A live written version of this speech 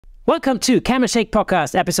Welcome to Camera Shake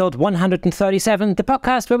Podcast, episode 137, the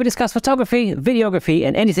podcast where we discuss photography, videography,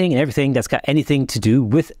 and anything and everything that's got anything to do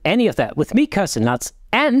with any of that, with me, Kirsten Lutz.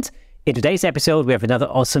 And in today's episode, we have another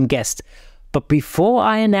awesome guest. But before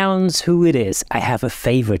I announce who it is, I have a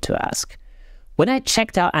favor to ask. When I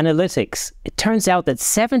checked our analytics, it turns out that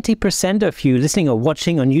 70% of you listening or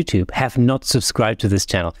watching on YouTube have not subscribed to this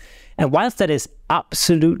channel. And whilst that is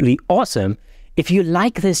absolutely awesome, if you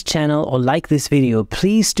like this channel or like this video,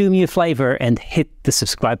 please do me a favor and hit the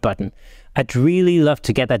subscribe button. I'd really love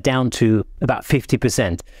to get that down to about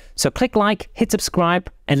 50%. So click like, hit subscribe,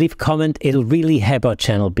 and leave a comment. It'll really help our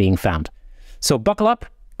channel being found. So buckle up,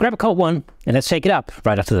 grab a cold one, and let's shake it up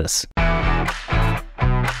right after this.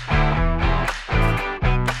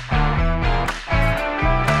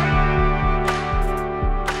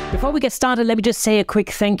 Before we get started, let me just say a quick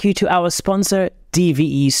thank you to our sponsor,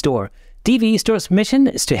 DVE Store. DVE Store's mission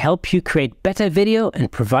is to help you create better video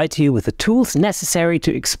and provide you with the tools necessary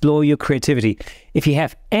to explore your creativity. If you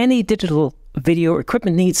have any digital video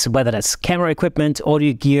equipment needs, whether that's camera equipment,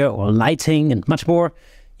 audio gear, or lighting, and much more,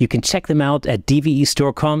 you can check them out at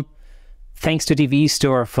dvestore.com. Thanks to DVE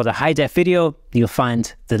Store for the high-def video. You'll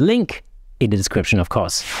find the link in the description, of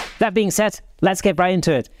course. That being said, let's get right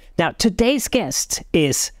into it. Now, today's guest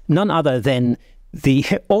is none other than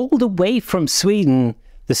all the way from Sweden,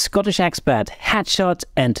 the Scottish expert, headshot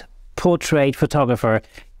and portrait photographer.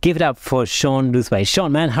 Give it up for Sean Lewthwaite.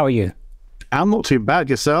 Sean, man, how are you? I'm not too bad.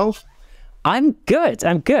 Yourself? I'm good.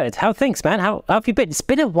 How are things, man? How have you been? It's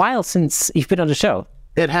been a while since you've been on the show.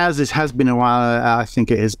 It has been a while. I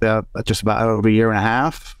think it is just about over a year and a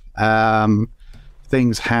half.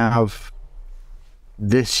 Things have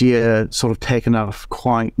this year sort of taken off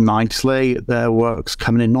quite nicely. Their work's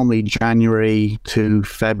coming in normally January to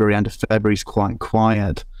February, and February is quite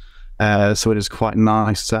quiet. So it is quite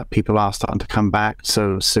nice that people are starting to come back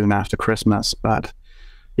so soon after Christmas. But,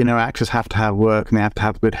 you know, actors have to have work and they have to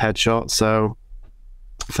have good headshots. So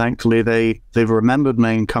thankfully they've remembered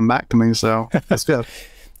me and come back to me. So that's good.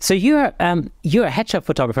 So you're a headshot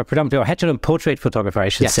photographer, predominantly, or headshot and portrait photographer, I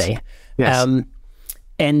should say. Yes.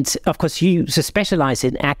 And of course, you specialize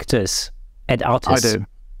in actors and artists. I do.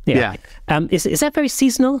 Yeah. Is that very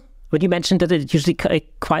seasonal? When you mentioned that it usually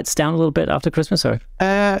quiets down a little bit after Christmas, or?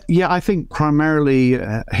 Yeah, I think primarily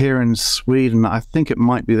here in Sweden. I think it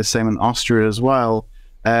might be the same in Austria as well.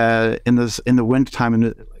 In the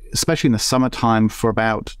wintertime, especially in the summertime, for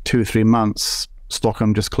about 2 or 3 months,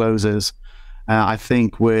 Stockholm just closes. I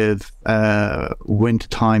think with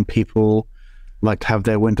wintertime, people like to have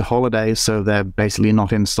their winter holidays, so they're basically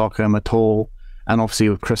not in Stockholm at all. And obviously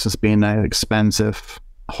with Christmas being an expensive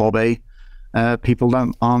hobby, people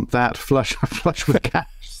aren't that flush with cash.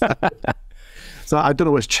 So I don't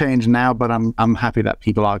know what's changed now, but I'm happy that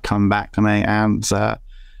people are coming back to me. And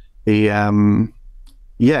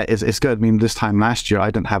yeah, it's good. I mean, this time last year I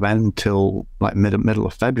didn't have any until like middle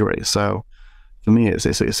of February. So for me,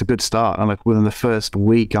 it's a good start. And like within the first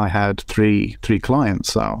week, I had three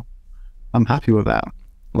clients. So I'm happy with that.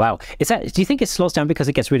 Wow. Do you think it slows down because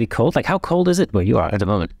it gets really cold? Like, how cold is it where you are at the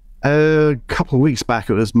moment? A couple of weeks back,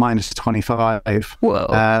 it was minus 25.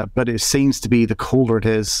 Whoa. But it seems to be the colder it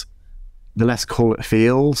is, the less cold it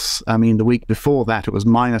feels. I mean, the week before that, it was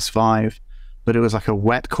minus 5, but it was like a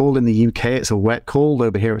wet cold. In the UK, it's a wet cold.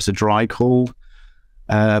 Over here, it's a dry cold.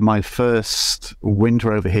 My first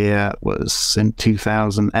winter over here was in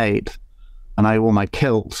 2008, and I wore my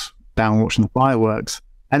kilt down watching the fireworks.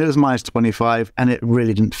 And it was minus 25, and it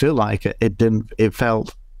really didn't feel like it. It didn't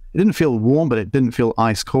feel warm, but it didn't feel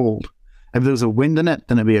ice cold. If there was a wind in it,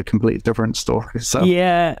 then it'd be a completely different story. So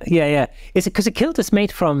yeah. Is it because a kilt is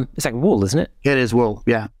made from, it's like wool, isn't it? It is wool,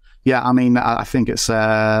 yeah. Yeah, I mean, I think it's,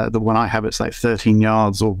 the one I have, it's like 13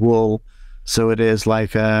 yards of wool. So it is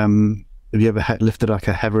like, have you ever lifted like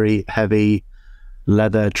a heavy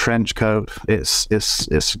leather trench coat? It's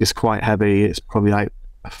quite heavy. It's probably like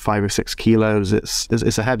 5 or 6 kilos.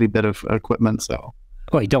 It's a heavy bit of equipment. So,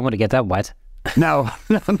 oh, you don't want to get that wet. No.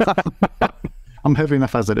 I'm heavy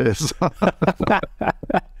enough as it is.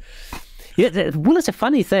 Yeah, wool is a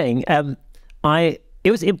funny thing. Well,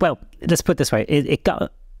 let's put it this way: it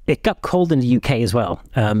got cold in the UK as well.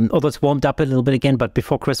 Although it's warmed up a little bit again, but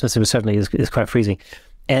before Christmas it was certainly quite freezing.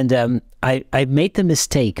 And I made the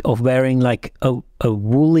mistake of wearing like a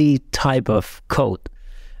woolly type of coat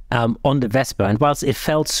on the Vespa, and whilst it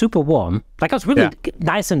felt super warm, like I was really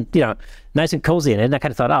nice and cozy in it, and I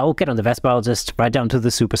kind of thought, oh, I'll get on the Vespa, I'll just ride down to the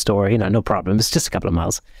superstore, no problem, it's just a couple of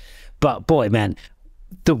miles. But boy, man,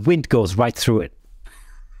 the wind goes right through it.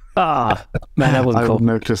 Ah, man, that wasn't cool. I've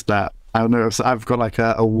noticed that. I've got like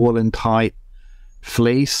a woolen type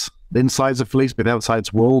fleece, The inside's a fleece, but the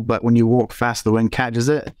outside's wool. But when you walk fast, the wind catches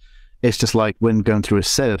it. It's just like wind going through a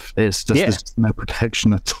sieve. It's just there's just no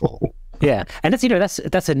protection at all. Yeah, and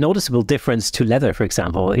that's a noticeable difference to leather, for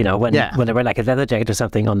example. You know, when they wear like a leather jacket or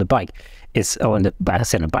something on the bike, on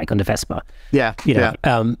the Vespa. Yeah,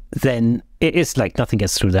 then it's like nothing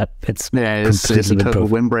gets through that. It's a total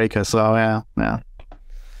windbreaker. So yeah.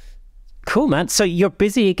 Cool, man. So you're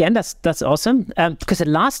busy again. That's awesome. Because the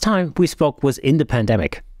last time we spoke was in the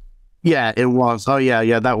pandemic. Yeah, it was. Oh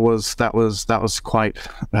yeah. That was quite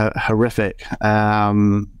horrific.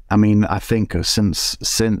 I mean, I think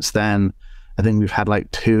since then, I think we've had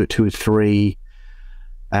like two or three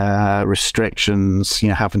restrictions. You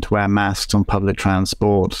know, having to wear masks on public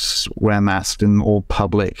transport, wear masks in all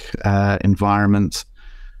public environments.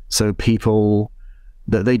 So people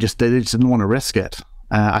they just didn't want to risk it.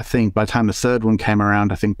 I think by the time the third one came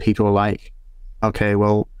around, I think people were like, okay,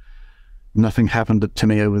 well, nothing happened to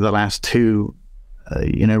me over the last two,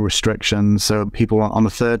 restrictions. So people on the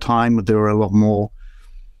third time, they were a lot more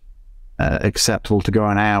acceptable to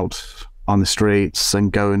going out on the streets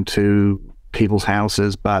and go into people's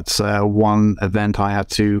houses. But one event I had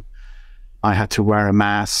to wear a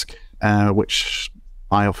mask, which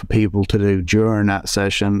I offered people to do during that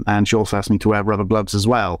session. And she also asked me to wear rubber gloves as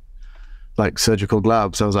well, like surgical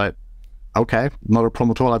gloves. I was like, okay, not a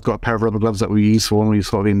problem at all. I've got a pair of rubber gloves that we use for when we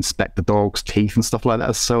sort of inspect the dog's teeth and stuff like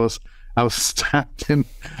that. So I was stabbed in.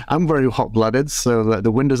 I'm very hot-blooded, so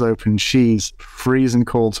the window's open. She's freezing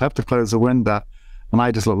cold, so I have to close the window. And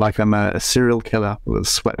I just look like I'm a serial killer with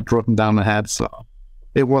sweat dropping down the head. So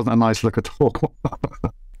it wasn't a nice look at all.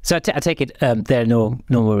 So I take it there are no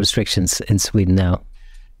more restrictions in Sweden now?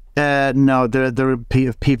 No, there are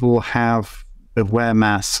people have wear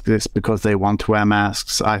masks. It's because they want to wear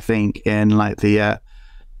masks. I think in like the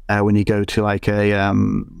when you go to like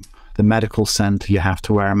the medical center, you have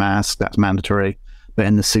to wear a mask. That's mandatory. But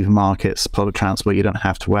in the supermarkets, public transport, you don't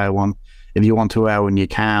have to wear one. If you want to wear one, you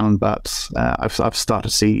can. But I've started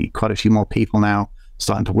to see quite a few more people now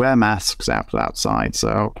starting to wear masks outside.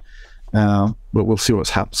 So we'll see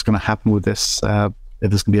what's going to happen with this. If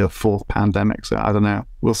there's going to be a fourth pandemic, so I don't know.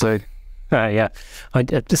 We'll see. Yeah,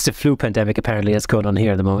 just a flu pandemic apparently is going on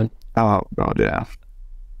here at the moment. Oh God, yeah.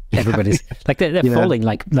 Everybody's like they're falling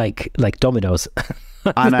like dominoes.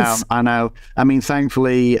 I know. I mean,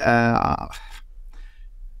 thankfully, I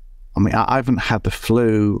haven't had the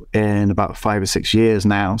flu in about 5 or 6 years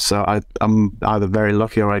now, so I'm either very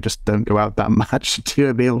lucky or I just don't go out that much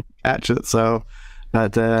to be able to catch it. So,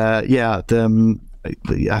 but I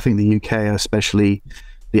think the UK, especially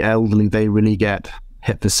the elderly, they really get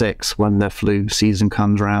hit for six when the flu season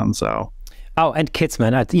comes around. So, and kids,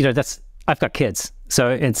 man, I've got kids,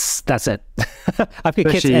 so that's it. I've got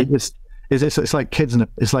kids. It's like kids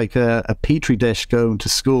it's like a petri dish going to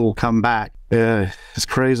school, come back. It's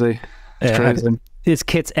crazy. It's crazy. It's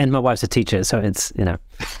kids, and my wife's a teacher, so it's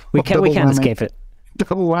we can't escape it.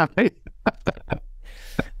 Double whammy.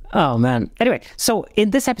 Oh man. Anyway, so in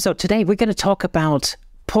this episode today, we're going to talk about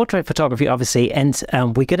portrait photography, obviously, and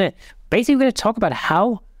we're going to talk about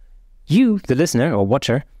how you, the listener or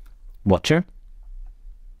watcher,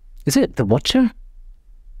 is it the watcher?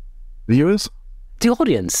 Viewers? The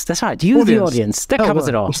audience. That's right. You, the audience. That covers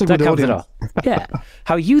it all. That covers it all. Yeah.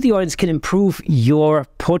 How you, the audience, can improve your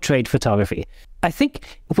portrait photography. I think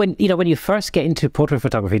when you first get into portrait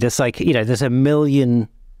photography, there's a million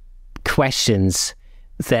questions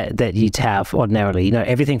that you'd have ordinarily.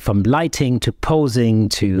 Everything from lighting to posing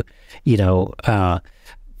to,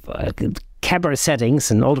 camera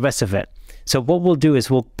settings and all the rest of it. So what we'll do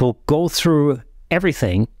is we'll go through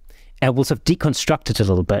everything and we'll sort of deconstruct it a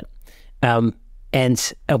little bit.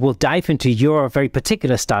 And we'll dive into your very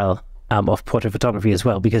particular style of portrait photography as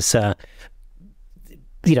well, because the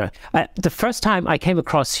first time I came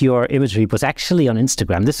across your imagery was actually on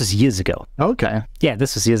Instagram. This was years ago. Okay. Yeah,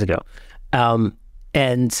 this was years ago.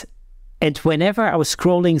 And whenever I was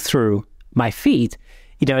scrolling through my feed,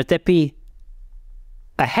 there'd be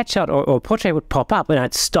a headshot or a portrait would pop up, and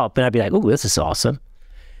I'd stop and I'd be like, "Oh, this is awesome,"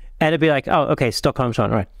 and it'd be like, "Oh, okay, Stockholm,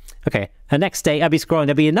 Sean, all right, okay." The next day I'd be scrolling,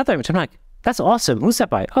 there'd be another image. I'm like, "That's awesome. Who's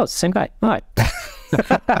that by? Oh, it's the same guy. All right."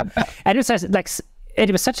 And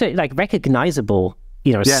it was such a recognizable,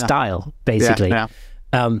 style basically. Yeah.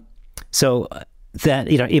 So that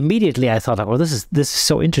immediately I thought, "Oh, well, this is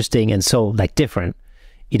so interesting and so different,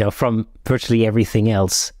 from virtually everything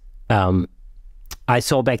else I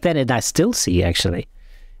saw back then, and I still see actually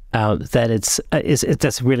that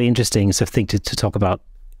that's really interesting sort of thing to talk about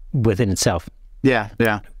within itself." Yeah.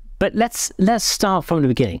 But let's start from the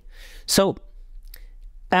beginning. So,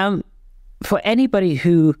 for anybody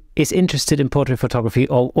who is interested in portrait photography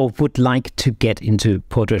or would like to get into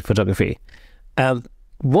portrait photography,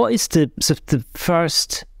 what is the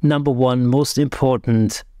first, number one, most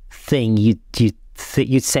important thing you'd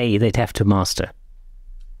say they'd have to master?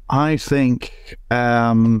 I think,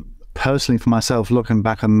 personally for myself, looking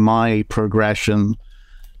back on my progression,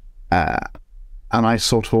 and I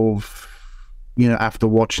sort of, after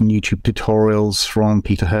watching YouTube tutorials from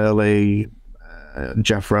Peter Hurley,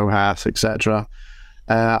 Jeff Rojas, etc.,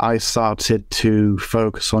 I started to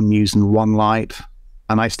focus on using one light,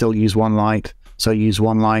 and I still use one light. So I use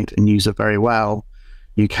one light and use it very well.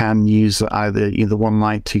 You can use either one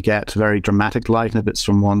light to get very dramatic light if it's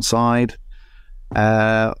from one side,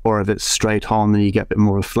 or if it's straight on, then you get a bit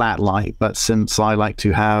more of a flat light. But since I like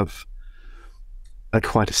to have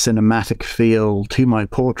quite a cinematic feel to my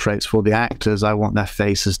portraits for the actors, I want their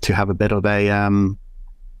faces to have a bit of a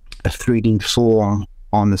 3D form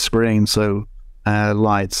on the screen. So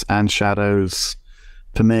lights and shadows,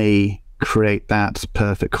 for me, create that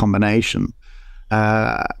perfect combination.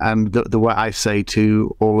 And the way I say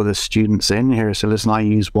to all of the students in here, so listen, I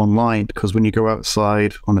use one light because when you go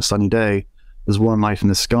outside on a sunny day, there's one light in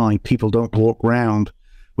the sky. People don't walk around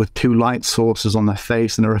with two light sources on their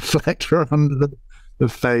face and a reflector under the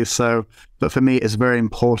face. So, but for me, it's very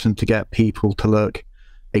important to get people to look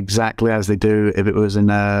exactly as they do if it was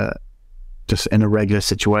just in a regular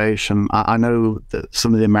situation. I know that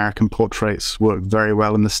some of the American portraits work very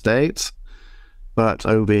well in the States, but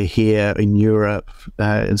over here in Europe,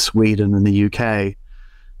 in Sweden and the UK,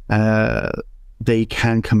 they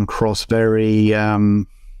can come across very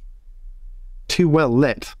too well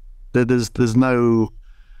lit. There's no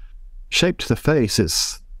shape to the face.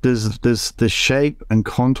 There's shape and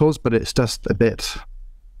contours, but it's just a bit,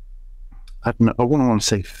 I don't know, I wouldn't want to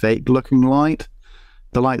say fake looking light.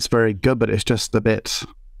 The light's very good, but it's just a bit,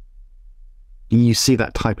 you see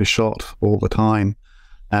that type of shot all the time.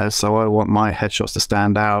 So I want my headshots to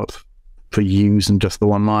stand out for using just the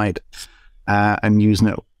one light, and using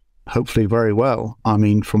it hopefully very well. I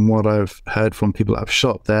mean, from what I've heard from people that have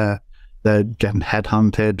shot there, they're getting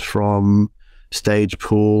headhunted from Stage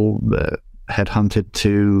Pool, they're headhunted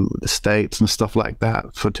to the States and stuff like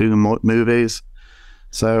that for doing movies.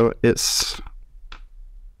 So it's,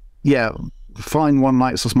 yeah, find one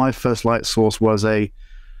light source. My first light source was this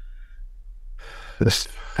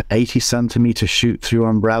 80 centimeter shoot through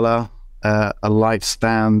umbrella, a light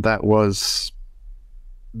stand that was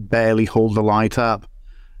barely hold the light up,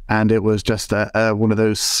 and it was just one of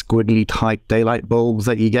those squiggly type daylight bulbs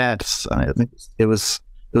that you get. And I think it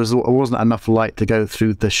wasn't enough light to go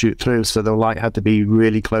through the shoot through, so the light had to be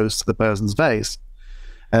really close to the person's face.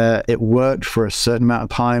 It worked for a certain amount of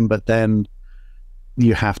time, but then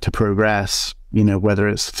you have to progress, whether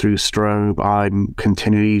it's through strobe. I'm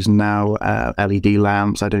continually using now LED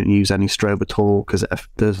lamps. I don't use any strobe at all because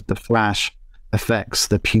the flash affects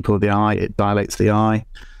the pupil of the eye. It dilates the eye.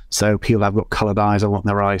 So people that have got colored eyes, I want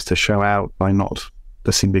their eyes to show out by not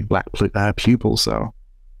the same big black pupils.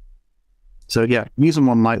 So yeah, using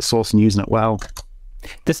one light source and using it well.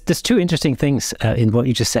 There's two interesting things in what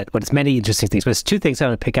you just said. Well, there's many interesting things, but there's two things I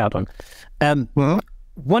want to pick out on.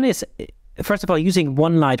 One is, first of all, using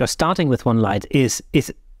one light or starting with one light is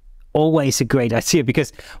always a great idea,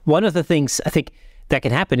 because one of the things I think that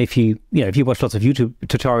can happen if you watch lots of YouTube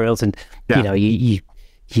tutorials and you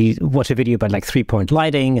watch a video about like 3-point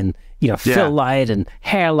lighting and fill light and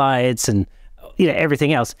hair lights and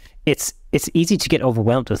everything else, it's easy to get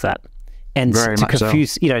overwhelmed with that and to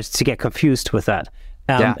confuse to get confused with that.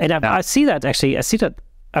 I see that actually.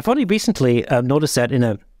 I've only recently noticed that in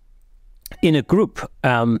a group.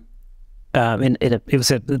 It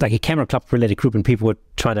was like a camera club related group, and people were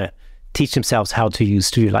trying to teach themselves how to use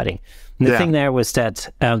studio lighting. And the thing there was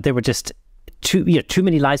that there were just too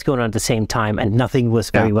many lights going on at the same time, and nothing was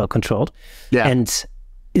very well controlled. And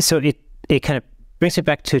so it kind of brings it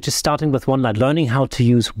back to just starting with one light, learning how to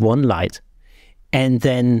use one light, and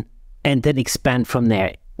then expand from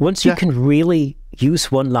there. Once you can really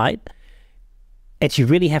use one light, and you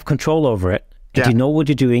really have control over it, and you know what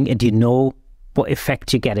you're doing, and you know what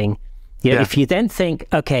effect you're getting. If you then think,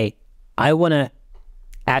 okay, I want to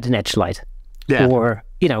add an edge light, or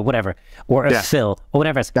whatever, or a fill, or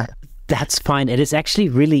whatever, that's fine. It is actually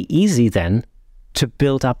really easy then to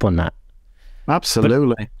build up on that.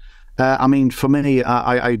 Absolutely. I mean, for me,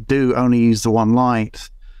 I do only use the one light.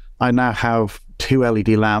 I now have 2 LED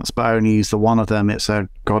lamps, but I only use the one of them. It's a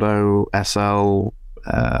Godot SL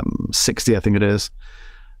 60, I think it is.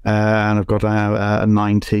 And I've got a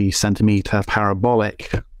 90 centimeter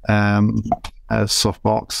parabolic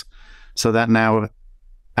softbox. So that now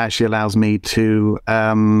actually allows me to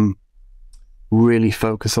really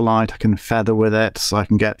focus a light. I can feather with it, so I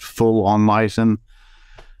can get full on light. And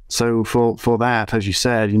so for that, as you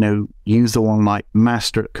said, use the one light,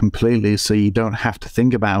 master it completely, so you don't have to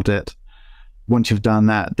think about it. Once you've done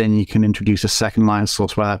that, then you can introduce a second light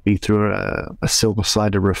source, whether that be through a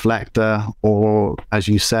silver-sided reflector, or, as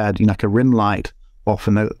you said, like a rim light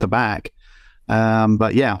often at the back.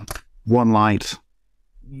 But yeah, one light.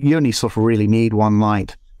 You only sort of really need one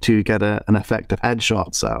light to get an effective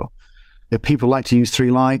headshot. So if people like to use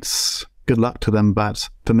 3 lights, good luck to them. But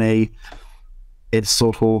for me, it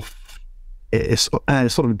sort of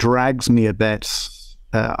drags me a bit.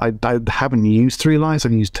 I haven't used 3 lights.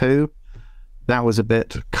 I've used 2. That was a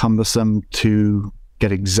bit cumbersome to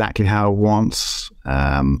get exactly how I want.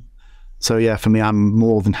 So yeah, for me, I'm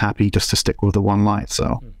more than happy just to stick with the one light.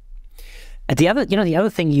 So. And the other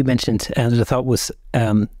thing you mentioned, and I thought was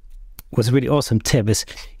a really awesome tip, is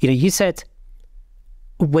you said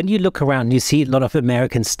when you look around, you see a lot of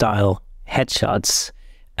American style headshots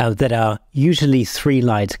that are usually 3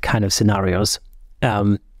 light kind of scenarios.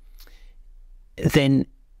 Then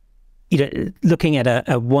looking at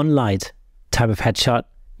a one light type of headshot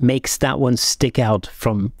makes that one stick out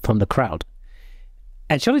from the crowd.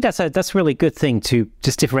 And surely that's a really good thing to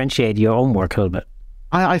just differentiate your own work a little bit.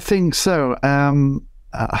 I think so.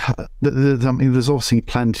 There's obviously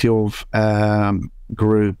plenty of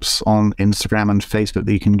groups on Instagram and Facebook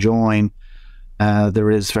that you can join.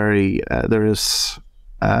 There is some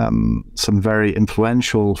very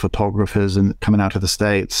influential photographers coming out of the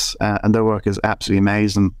States, and their work is absolutely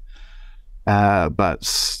amazing.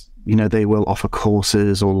 But they will offer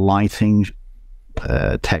courses or lighting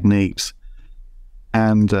techniques,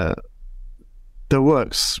 and their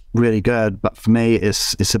work's really good. But for me,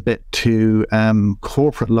 it's a bit too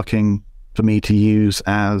corporate looking for me to use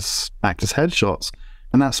as actors' headshots,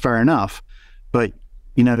 and that's fair enough. But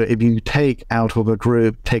if you take out of a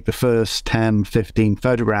group, take the first 10, 15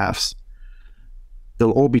 photographs,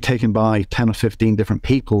 they'll all be taken by 10 or 15 different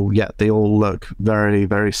people, yet they all look very,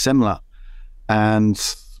 very similar. And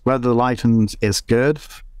whether the lighting is good,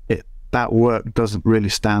 that work doesn't really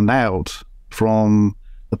stand out from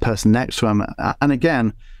the person next to him. And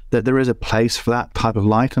again, that there is a place for that type of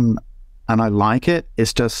light, and I like it.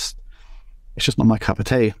 It's just not my cup of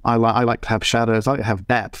tea. I like to have shadows. I like to have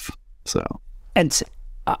depth. So and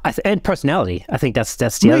personality. I think that's the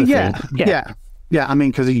other thing. Yeah. I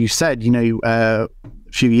mean, because you said a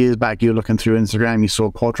few years back you were looking through Instagram, you saw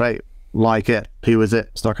a portrait, like it. Who was it?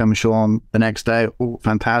 Stockholm Sean. The next day, oh,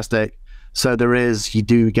 fantastic. So you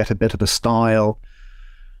do get a bit of a style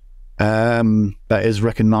that is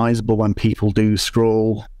recognizable when people do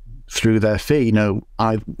scroll through their feed.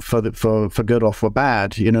 For good or for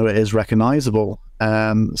bad, it is recognizable.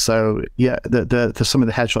 So yeah, the some of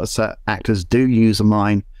the headshots that actors do use of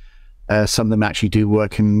mine, some of them actually do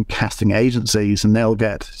work in casting agencies, and they'll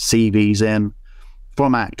get CVs in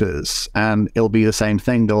from actors, and it'll be the same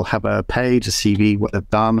thing. They'll have a page, a CV, what they've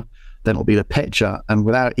done, then it'll be the picture, and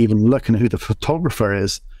without even looking at who the photographer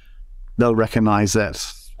is, they'll recognize it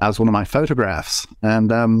as one of my photographs.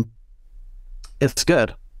 And it's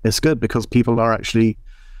good. It's good because people are actually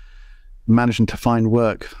managing to find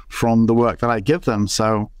work from the work that I give them.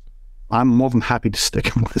 So I'm more than happy to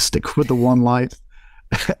stick with the one light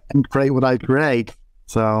and create what I create.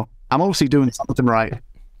 So I'm obviously doing something right.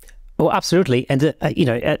 Oh, absolutely. And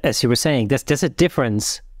as you were saying, there's a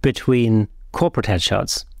difference between corporate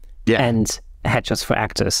headshots and headshots for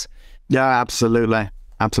actors. Yeah, absolutely.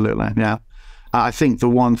 Yeah. I think the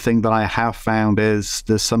one thing that I have found is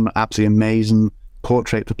there's some absolutely amazing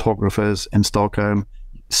portrait photographers in Stockholm,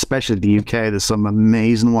 especially the UK. There's some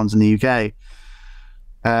amazing ones in the UK.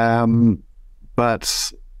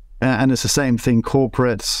 But it's the same thing.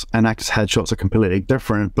 Corporates and actors' headshots are completely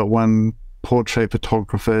different. But when portrait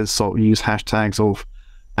photographers sort of use hashtags of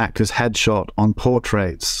actors' headshot on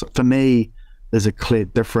portraits, for me, there's a clear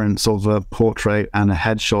difference of a portrait and a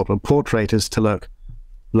headshot. A portrait is to look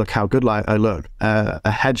how good I look. A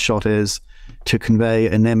headshot is to convey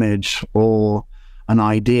an image or an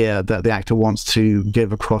idea that the actor wants to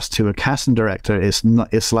give across to a casting director. It's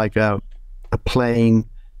like a plain,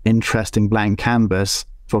 interesting blank canvas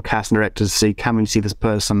for casting directors to see. Can we see this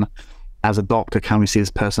person as a doctor? Can we see this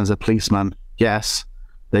person as a policeman? Yes.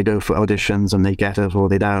 They go for auditions and they get it, or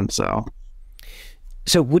they don't. So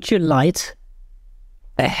would you light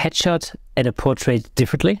a headshot and a portrait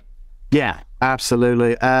differently? Yeah,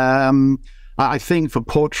 absolutely. I think for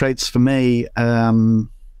portraits, for me, I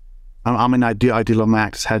mean, I do love my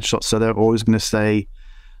actors' headshots, so they're always going to stay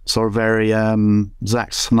sort of very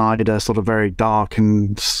Zack Snyder, sort of very dark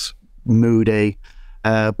and moody.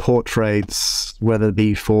 portraits, whether it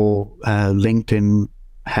be for LinkedIn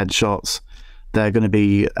headshots, they're going to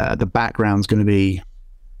be, the background's going to be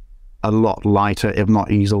a lot lighter, if not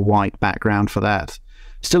use a white background for that.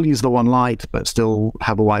 Still use the one light, but still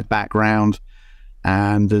have a white background.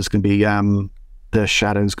 And there's going to be, the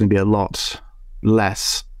shadow's going to be a lot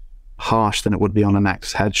less harsh than it would be on an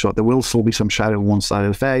actor's headshot. There will still be some shadow on one side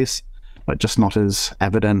of the face, but just not as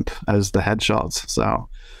evident as the headshots. So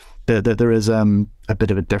there is a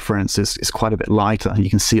bit of a difference. It's quite a bit lighter. You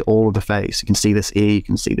can see all of the face. You can see this ear, you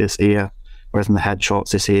can see this ear. Whereas in the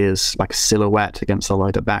headshots, this ear is like a silhouette against the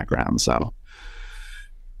lighter background. So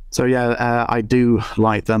yeah, I do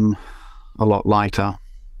like them a lot lighter,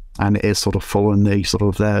 and it is sort of following the sort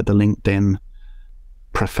of the LinkedIn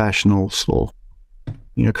professional or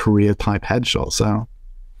career type headshot. So, and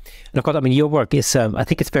of course, I mean, your work is I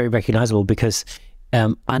think it's very recognizable because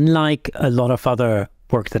unlike a lot of other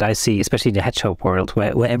work that I see, especially in the headshot world,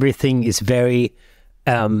 where everything is very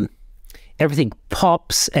everything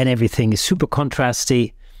pops and everything is super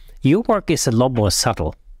contrasty, your work is a lot more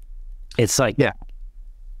subtle. It's like, yeah,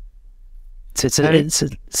 it's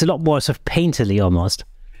a lot more sort of painterly almost.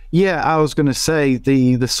 Yeah, I was going to say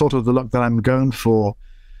the sort of the look that I'm going for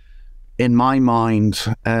in my mind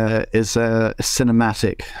is a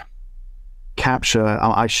cinematic capture.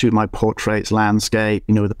 I shoot my portraits landscape,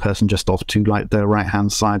 with the person just off to like the right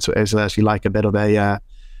hand side, so it's actually like a bit of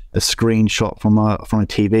a screenshot from a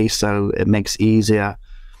TV, so it makes it easier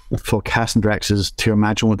for casting directors to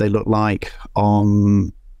imagine what they look like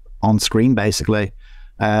on screen. Basically,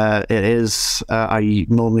 it is I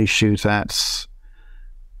normally shoot at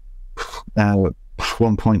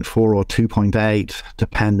 1.4 or 2.8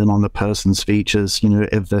 depending on the person's features.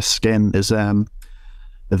 If their skin is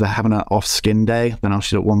if they're having an off skin day, then I'll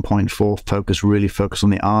shoot at 1.4, really focus on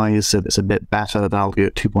the eyes. If it's a bit better, then I'll go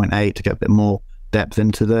at 2.8 to get a bit more depth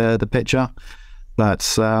into the picture.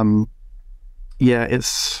 But yeah,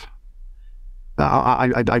 it's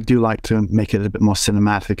I do like to make it a bit more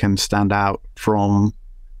cinematic and stand out from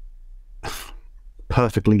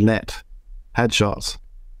perfectly lit headshots.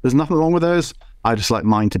 There's nothing wrong with those. I just like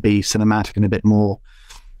mine to be cinematic and a bit more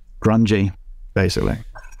grungy, basically.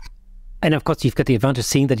 And of course, you've got the advantage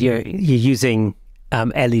seeing that you're using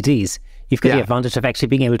LEDs. You've got the advantage of actually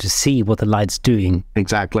being able to see what the light's doing.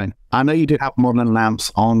 Exactly. I know you do have modeling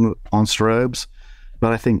lamps on strobes,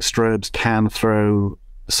 but I think strobes can throw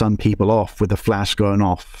some people off with the flash going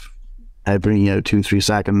off every 2-3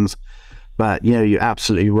 seconds. But you're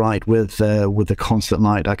absolutely right with the constant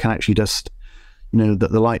light. I can actually just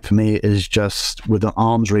the light for me is just with an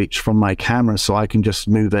arm's reach from my camera, so I can just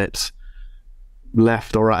move it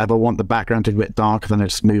left or right. If I want the background to be a bit darker, then I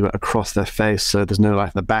just move it across their face so there's no light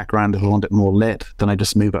in the background. If I want it more lit, then I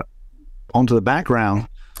just move it onto the background,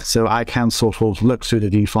 so I can sort of look through the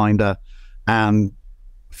viewfinder and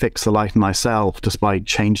fix the light myself just by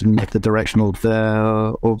changing the direction of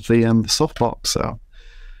the softbox. So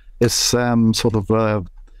it's sort of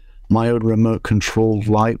my own remote controlled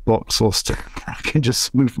light box or stuff. I can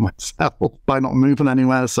just move myself by not moving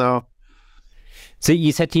anywhere. So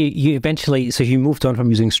you said you eventually, so you moved on from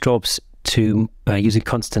using strobes to using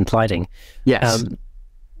constant lighting. Yes.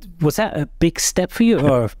 Was that a big step for you,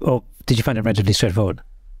 or did you find it relatively straightforward?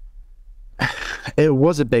 It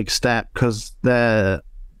was a big step because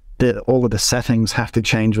all of the settings have to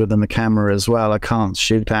change within the camera as well. I can't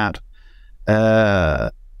shoot at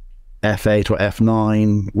F8 or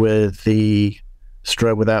F9 with the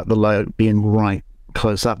strobe without the light being right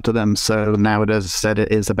close up to them. So now, as I said,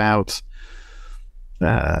 it is about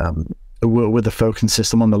with the focusing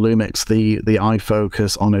system on the Lumix, the eye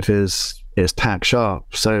focus on it is tack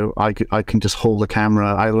sharp. So I can just hold the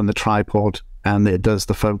camera either on the tripod and it does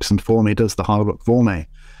the focusing for me, it does the hard work for me.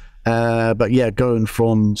 But yeah, going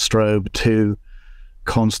from strobe to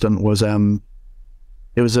constant was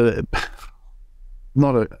it was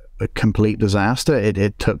not a complete disaster.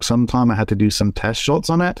 It took some time. I had to do some test shots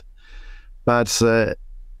on it, but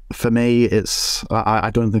for me,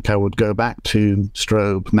 I don't think I would go back to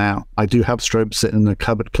strobe now. I do have strobe sitting in the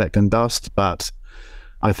cupboard collecting dust, but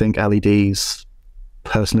I think LEDs,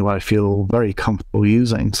 personally, what I feel very comfortable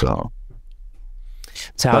using. So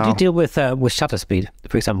how do you deal with shutter speed,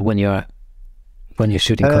 for example, when you're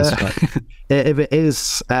shooting constant? If it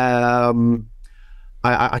is, I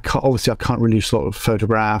can't, obviously I can't really sort of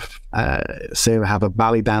photograph. Say I have a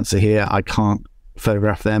ballet dancer here, I can't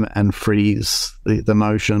photograph them and freeze the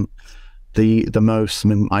motion. The most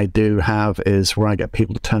I do have is where I get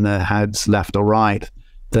people to turn their heads left or right,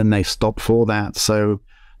 then they stop for that. So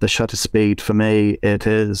the shutter speed for me, it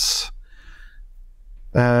is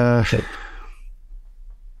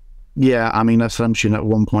Yeah, I mean, that's I'm shooting at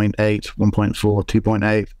 1.8, 1.4,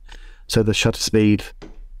 2.8. So the shutter speed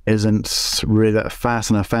isn't really that fast.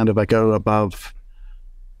 And I found if I go above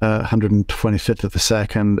 125th of a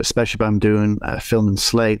second, especially if I'm doing filming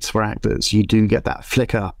slates for actors, you do get that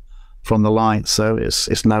flicker from the light. So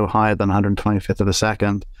it's no higher than 125th of a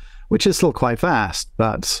second, which is still quite fast,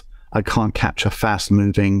 but I can't capture fast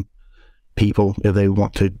moving people if they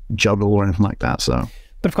want to juggle or anything like that. So,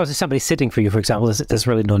 but of course, if somebody's sitting for you, for example, there's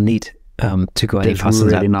really no need to go any faster.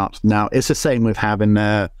 There's really not. Now, it's the same with having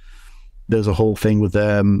there's a whole thing with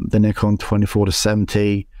the Nikon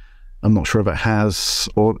 24-70. I'm not sure if it has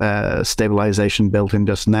stabilization built in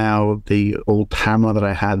just now. The old camera that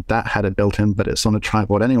I had, that had it built in, but it's on a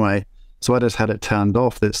tripod anyway. So I just had it turned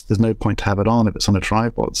off. There's no point to have it on if it's on a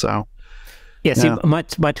tripod. So yeah, see, my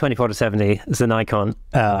 24-70 is a Nikon,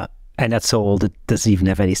 and that's old. It doesn't even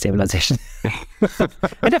have any stabilization.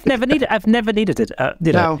 And I've never needed it.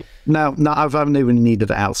 No, I've never even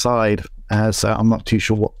needed it outside. So I'm not too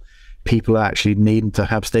sure what people actually need to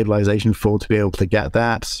have stabilization for to be able to get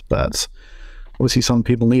that. But obviously, some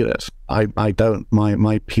people need it. I don't.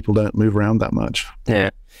 My people don't move around that much.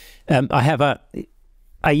 Yeah,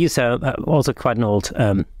 I use also quite an old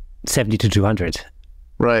 70-200.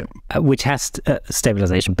 Right. Which has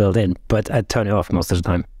stabilization built in, but I turn it off most of the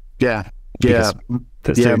time. Yeah.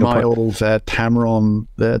 My old Tamron,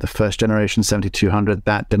 the first generation 70-200,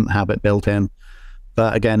 that didn't have it built in.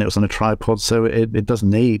 But again, it was on a tripod, so it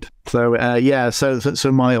doesn't need. So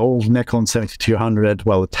so my old Nikon 70-200,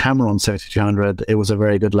 well, the Tamron 70-200, it was a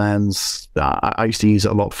very good lens. I used to use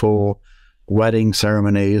it a lot for wedding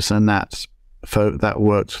ceremonies, and that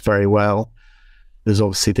worked very well. There's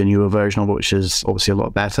obviously the newer version of it, which is obviously a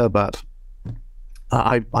lot better, but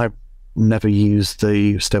I've never used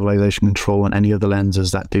the stabilization control on any of the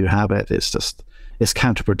lenses that do have it. It's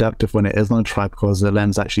counterproductive when it is on a tripod because the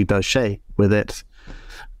lens actually does shake with it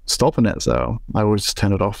stopping it. So I always just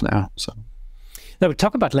turn it off now. So now we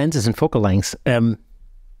talk about lenses and focal lengths.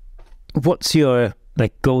 What's your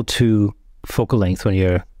go-to focal length when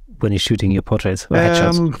you're shooting your portraits or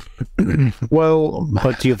headshots? Well,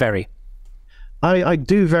 or do you vary? I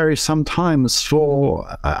do vary sometimes.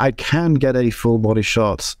 I can get a full body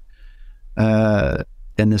shot in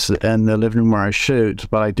the living room where I shoot,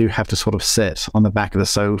 but I do have to sort of sit on the back of the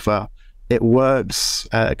sofa. It works.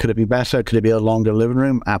 Could it be better? Could it be a longer living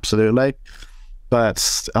room? Absolutely.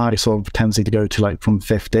 But I sort of tendency to go to from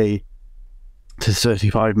 50 to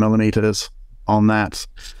 35 millimeters on that.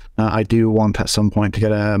 I do want at some point to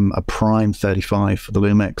get a prime 35 for the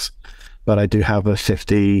Lumix, but I do have a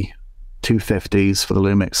 2 50s for the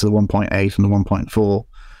Lumix, the 1.8 and the 1.4.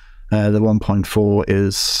 The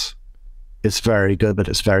 1.4 is very good, but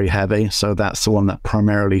it's very heavy. So that's the one that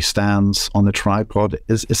primarily stands on the tripod.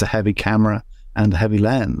 It's a heavy camera and a heavy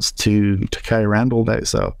lens to carry around all day.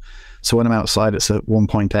 So when I'm outside, it's at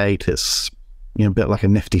 1.8. It's a bit like a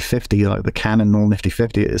nifty 50, like the Canon normal nifty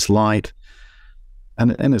 50. It's light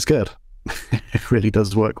and it's good. It really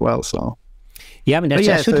does work well. So yeah, I mean,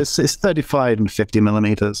 so it's 35 and 50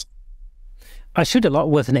 millimeters. I shoot a lot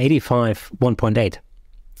with an 85 1.8,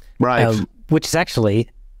 right? Which is actually,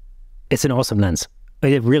 it's an awesome lens.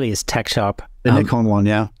 It really is tech sharp. The Nikon one,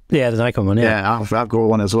 yeah, the Nikon one, yeah. I've got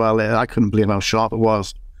one as well. I couldn't believe how sharp it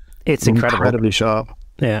was. It's incredibly sharp.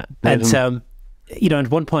 Yeah, and and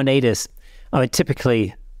 1.8 is,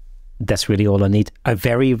 typically that's really all I need. I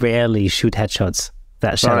very rarely shoot headshots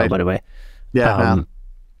that shallow, by the way. Yeah,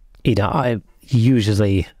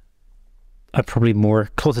 I'm probably more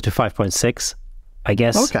closer to 5.6, I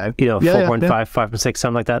guess. Okay. 4.5, 5.6,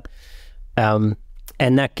 something like that.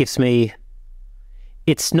 And that gives me,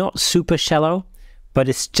 it's not super shallow, but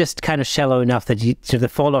it's just kind of shallow enough that the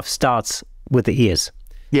fall off starts with the ears.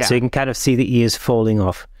 Yeah. So you can kind of see the ears falling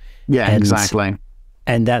off. Yeah, exactly.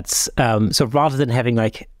 And that's, so rather than having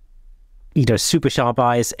super sharp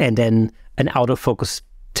eyes and then an out of focus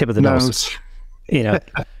tip of the nose. I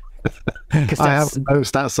have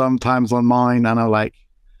noticed that sometimes on mine, and I'm like,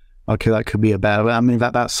 okay, that could be a better. I mean,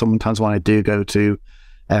 that's sometimes when I do go to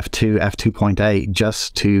f2, f2.8,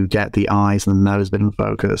 just to get the eyes and the nose bit in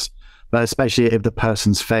focus. But especially if the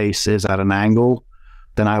person's face is at an angle,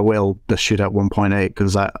 then I will just shoot at 1.8,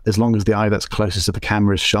 because as long as the eye that's closest to the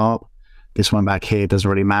camera is sharp, this one back here doesn't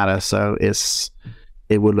really matter. So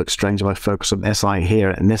it would look strange if I focus on this eye here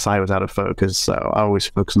and this eye was out of focus. So I always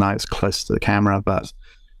focus on eyes close to the camera. But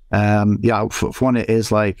for when it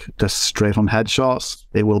is just straight on headshots,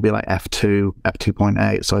 it will be f2,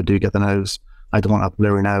 f2.8. So I do get the nose. I don't want a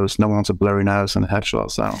blurry nose. No one wants a blurry nose in a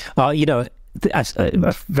headshot. So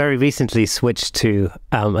I very recently switched to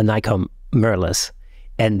a Nikon mirrorless,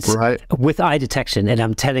 and with eye detection. And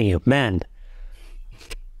I'm telling you, man,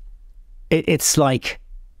 it's like,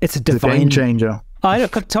 it's a divine game changer. I know,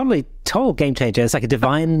 total game changer. It's like a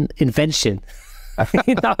divine invention.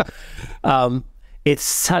 You know? It's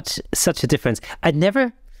such a difference.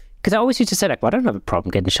 Because I always used to say, like, well, I don't have a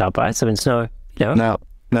problem getting sharp eyes. I mean, it's no, you know.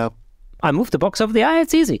 No. I move the box over the eye,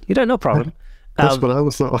 it's easy. You don't know problem. That's what I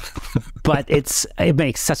was thought. But it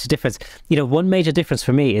makes such a difference. You know, one major difference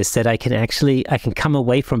for me is that I can come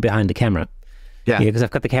away from behind the camera. Yeah. Because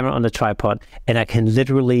I've got the camera on the tripod, and I can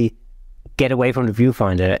literally get away from the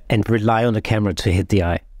viewfinder and rely on the camera to hit the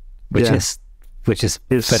eye, which is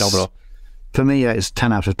phenomenal. For me, it's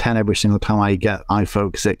 10 out of 10 every single time I get eye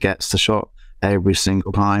focus. It gets the shot every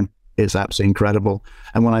single time. It's absolutely incredible.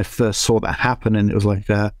 And when I first saw that happen, and it was like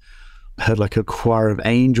I heard like a choir of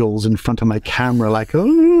angels in front of my camera, like,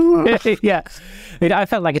 oh. Yeah. I mean, I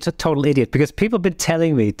felt like a total idiot because people have been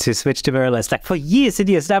telling me to switch to mirrorless like for years and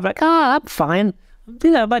years. And I'm like, I'm fine.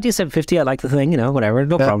 You know, my D750, I like the thing, you know, whatever,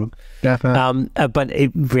 no problem. Yeah. But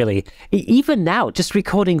it really, even now, just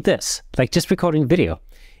recording this, like just recording video,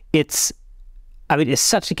 it's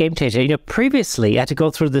such a game changer. You know, previously I had to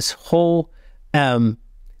go through this whole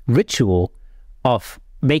ritual of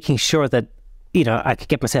making sure that, you know, I could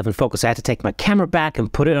get myself in focus. I had to take my camera back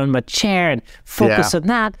and put it on my chair and focus on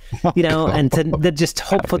that, you know, and then just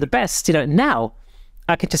hope for the best. You know, now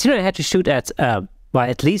I can just, you know, I had to shoot at,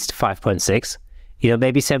 at least 5.6, you know,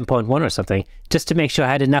 maybe 7.1 or something, just to make sure I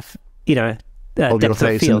had enough, you know, depth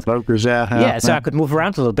of field. Focus, so I could move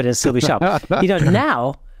around a little bit and still be sharp. You know,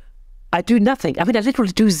 now I do nothing. I mean, I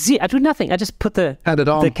literally I do nothing. I just put the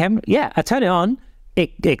camera. Yeah, I turn it on.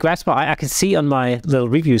 It grabs my eye. I can see on my little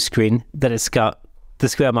review screen that it's got the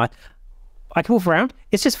square mark. I can move around.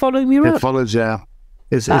 It's just following me around. It follows, yeah.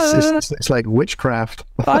 It's like witchcraft.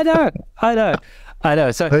 I know.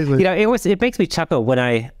 So you know, it makes me chuckle when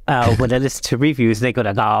I listen to reviews. They go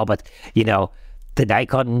like, oh, but you know, the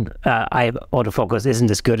Nikon eye autofocus isn't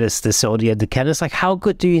as good as the Sony and the Canon. It's like, how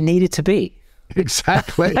good do you need it to be?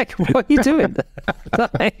 Exactly. Like, what are you doing?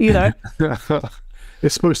 You know.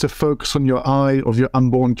 It's supposed to focus on your eye of your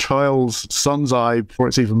unborn child's son's eye before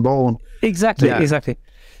it's even born. Exactly. So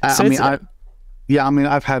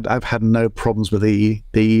I've had no problems with the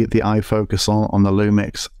eye focus on the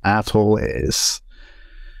Lumix at all. It's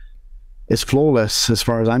flawless as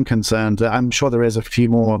far as I'm concerned. I'm sure there is a few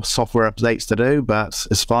more software updates to do, but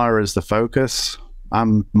as far as the focus,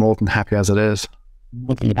 I'm more than happy as it is.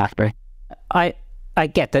 I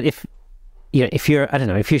get that if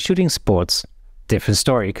you're shooting sports, different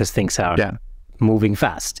story because things are moving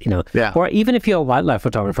fast, you know. Yeah. Or even if you're a wildlife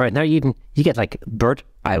photographer, now you get like bird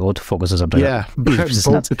eye autofocus or something. Yeah, bird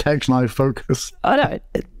detection eye focus. I know,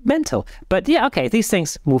 mental. But yeah, okay, these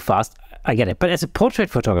things move fast. I get it. But as a portrait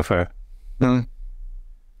photographer, I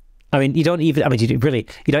mean, you really,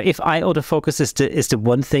 you know, if eye autofocus is the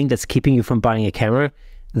one thing that's keeping you from buying a camera,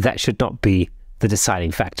 that should not be the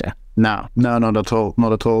deciding factor. No, not at all.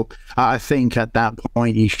 Not at all. I think at that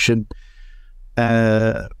point you should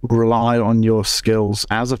rely on your skills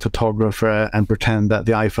as a photographer and pretend that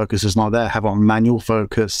the eye focus is not there. Have on manual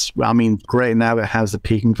focus. I mean, great, now it has the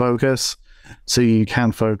peaking focus, so you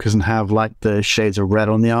can focus and have like the shades of red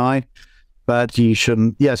on the eye. But you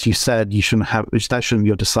shouldn't. Yes, you said you shouldn't have. That shouldn't be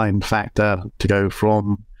your deciding factor to go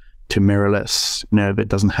from to mirrorless. You know, if it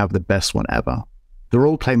doesn't have the best one ever. They're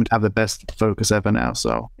all claiming to have the best focus ever now.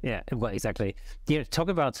 So yeah, well, exactly. Yeah, talk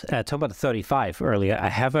about the 35 earlier. I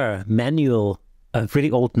have a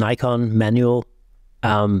really old Nikon manual,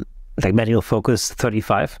 like manual focus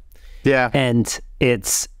 35. Yeah, and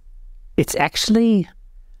it's actually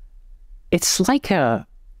like a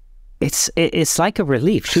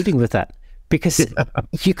relief shooting with that because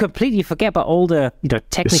you completely forget about all the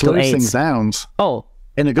technical aids. It slows things down. Oh,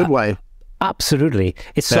 in a good way. Absolutely.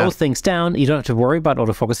 It slows things down. You don't have to worry about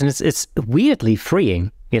autofocus, and it's weirdly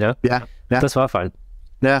freeing, you know? Yeah. That's what I find.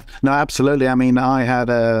 Yeah, no, absolutely. I mean,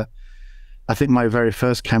 I think my very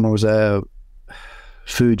first camera was a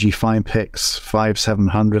Fuji Finepix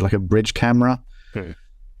 5700, like a bridge camera.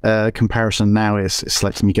 Comparison now is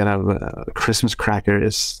like me get out of a Christmas cracker.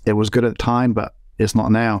 It was good at the time, but it's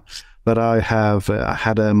not now. But I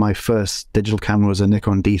had my first digital camera was a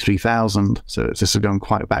Nikon D3000, so this is going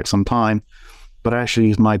quite back some time. But I actually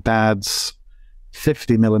used my dad's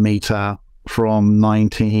 50mm from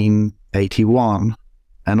 1981,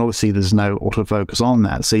 and obviously there's no autofocus on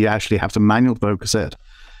that, so you actually have to manual focus it.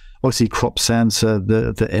 Obviously, crop sensor,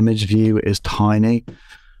 the image view is tiny,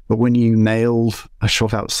 but when you nailed a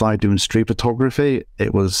shot outside doing street photography,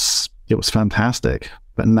 it was fantastic.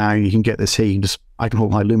 But now you can get this here. I can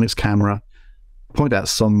hold my Lumix camera point at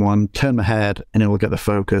someone, turn my head, and it will get the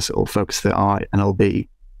focus. It will focus the eye, and it'll be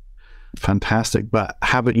fantastic. But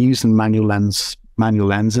have it using manual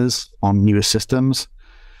lenses on newer systems,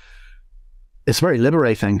 it's very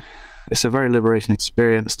liberating. It's a very liberating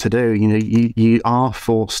experience to do. You know, you are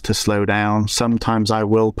forced to slow down. Sometimes I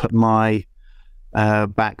will put my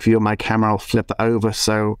back view of my camera, I'll flip it over,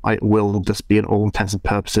 so I will just be, in all intents and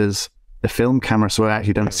purposes, a film camera, so I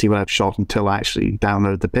actually don't see what I've shot until I actually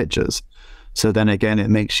download the pictures. So then again, it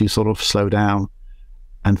makes you sort of slow down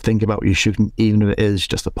and think about what you're shooting, even if it is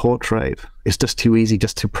just a portrait. It's just too easy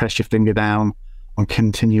just to press your finger down on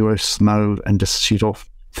continuous mode and just shoot off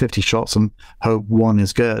 50 shots and hope one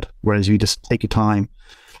is good. Whereas you just take your time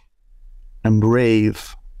and breathe,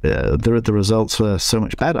 the results are so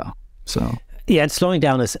much better. So yeah, and slowing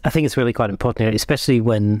down is, I think it's really quite important, especially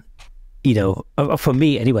when, you know, for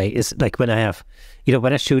me anyway, is like when I have, you know,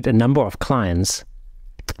 when I shoot a number of clients,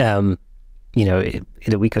 you know,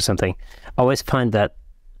 in a week or something, I always find that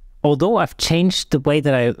although I've changed the way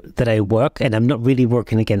that I work, and I'm not really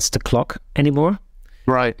working against the clock anymore,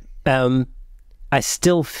 right? I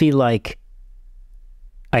still feel like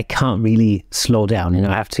I can't really slow down. You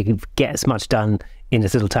know, I have to get as much done in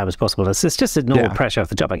as little time as possible. It's just a normal pressure of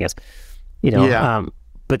the job, I guess. You know,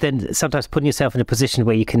 but then sometimes putting yourself in a position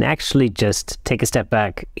where you can actually just take a step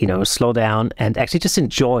back, you know, slow down and actually just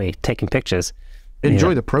enjoy taking pictures.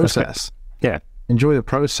 Enjoy the process. Yeah. Enjoy the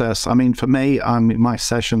process. I mean, for me, my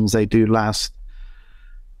sessions, they do last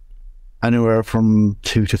anywhere from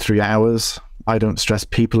 2 to 3 hours. I don't stress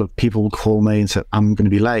people. If people call me and say, I'm going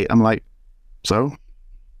to be late, I'm like, so?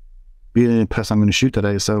 You're the only person I'm going to shoot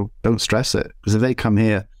today, so don't stress it. Because if they come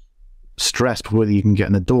here stressed before you can get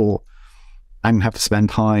in the door, I'm going to have to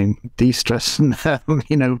spend time de-stressing them,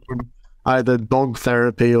 you know, either dog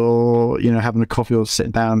therapy or, you know, having a coffee or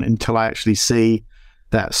sitting down until I actually see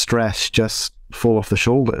that stress just fall off the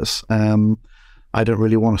shoulders. I don't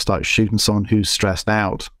really want to start shooting someone who's stressed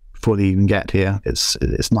out before they even get here. It's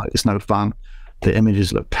no fun. The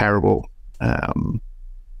images look terrible,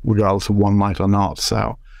 regardless of one light or not.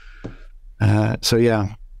 So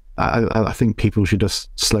yeah, I think people should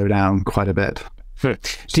just slow down quite a bit.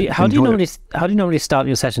 How do you normally start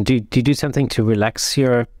your session? Do you do something to relax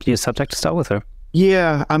your subject to start with, or?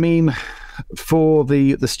 Yeah, I mean, for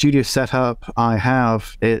the studio setup I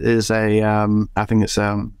have, it is a I think it's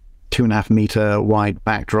 2.5 meter wide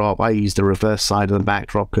backdrop. I use the reverse side of the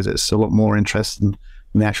backdrop because it's a lot more interesting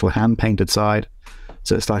than the actual hand painted side.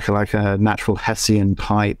 So it's like a natural Hessian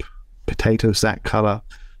type potato sack color.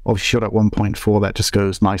 Obviously shot at 1.4, that just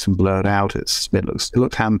goes nice and blurred out. It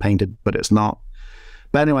looks hand painted, but it's not.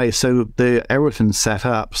 But anyway, so everything's set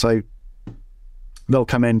up. So they'll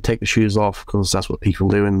come in, take the shoes off, because that's what people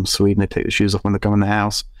do in Sweden. They take the shoes off when they come in the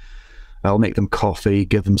house. I'll make them coffee,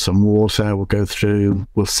 give them some water. We'll go through,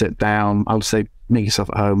 we'll sit down. I'll say, make yourself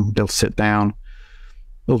at home. They'll sit down.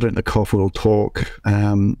 We'll drink the coffee, we'll talk.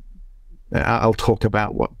 I'll talk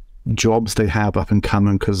about what jobs they have up and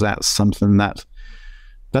coming, because that's something that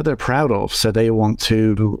they're proud of. So they want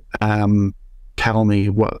to tell me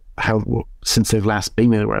how since they've last been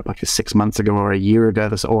there, like 6 months ago or a year ago,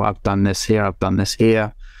 they say, oh, I've done this here, I've done this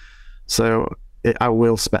here. So I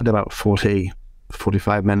will spend about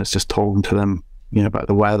 45 minutes just talking to them, you know, about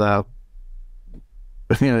the weather,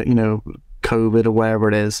 you know, COVID or wherever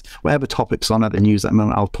it is, whatever topics on at the news at the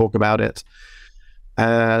moment, I'll talk about it.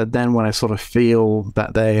 Then when I sort of feel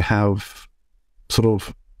that they have sort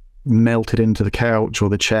of melted into the couch or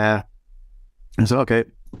the chair, I say, okay,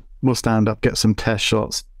 we'll stand up, get some test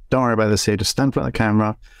shots. Don't worry about this here, just stand in front of the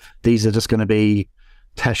camera. These are just going to be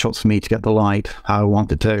test shots for me to get the light how I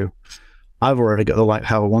want it to. I've already got the light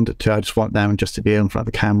how I want it to. I just want them just to be in front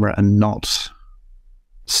of the camera and not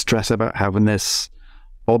stress about having this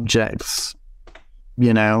objects,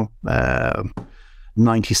 you know,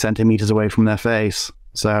 90 centimeters away from their face.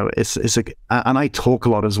 So and I talk a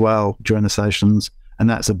lot as well during the sessions, and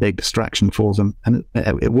that's a big distraction for them, and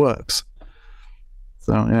it works.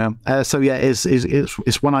 So yeah,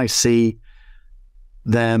 it's when I see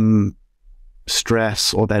them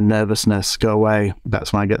stress or their nervousness go away,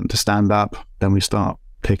 that's when I get them to stand up. Then we start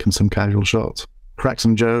taking some casual shots, crack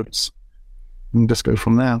some jokes, and just go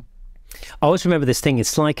from there. I always remember this thing.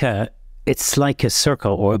 It's like a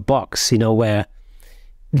circle or a box, you know, where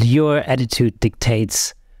your attitude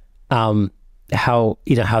dictates how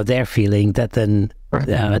they're feeling. That then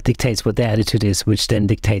dictates what their attitude is, which then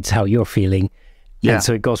dictates how you're feeling. Yeah. And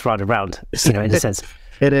so it goes round and round, you know, in a sense.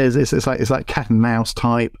 It is. It's like cat and mouse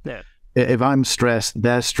type. Yeah. If I'm stressed,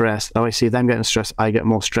 they're stressed. Oh, I see them getting stressed. I get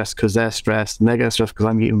more stressed because they're stressed, and they're getting stressed because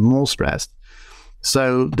I'm getting more stressed.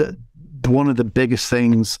 So one of the biggest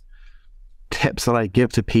things tips that I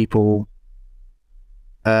give to people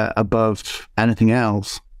above anything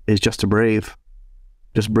else is just to breathe.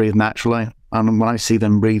 Just breathe naturally. And when I see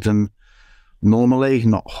them breathing normally,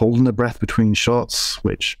 not holding their breath between shots,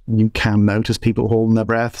 which you can notice people holding their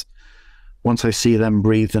breath, once I see them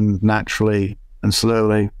breathing naturally and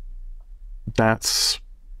slowly, that's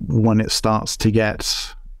when it starts to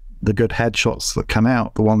get the good headshots that come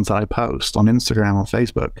out, the ones that I post on Instagram or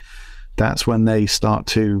Facebook. That's when they start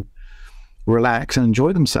to relax and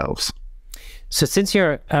enjoy themselves. So since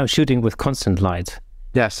you're shooting with constant light,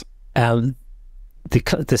 yes, the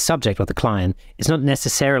subject or the client is not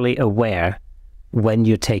necessarily aware when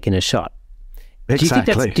you're taking a shot.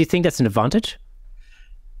 Exactly. Do you think that's an advantage?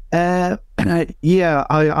 Yeah,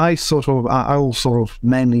 I'll sort of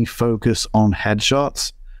mainly focus on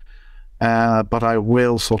headshots, but I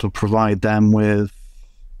will sort of provide them with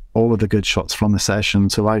all of the good shots from the session.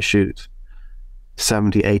 So I shoot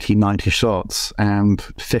 70, 80, 90 shots, and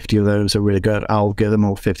 50 of those are really good. I'll give them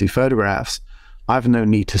all 50 photographs. I have no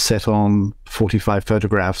need to sit on 45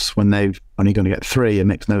 photographs when they're only going to get 3. It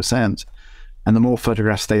makes no sense. And the more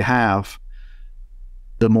photographs they have,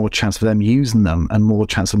 the more chance for them using them and more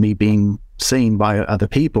chance of me being seen by other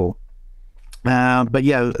people. But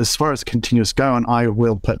yeah, as far as continuous going, I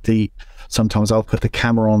will sometimes I'll put the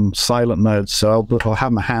camera on silent mode. So I'll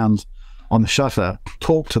have my hand on the shutter,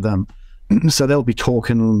 talk to them. So they'll be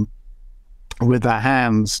talking with their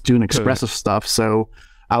hands, doing expressive stuff. So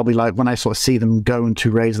I'll be like, when I sort of see them going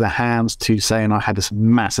to raise their hands to saying I had this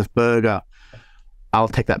massive burger, I'll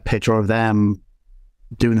take that picture of them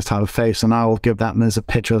doing this type of face, and I'll give that as a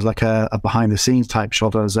picture, as like a behind the scenes type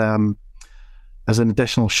shot, as an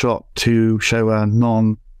additional shot to show a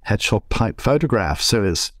non-headshot type photograph. So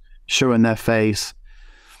it's showing their face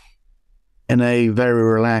in a very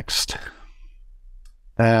relaxed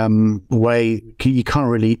way. You can't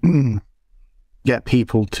really get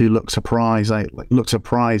people to look surprised. Look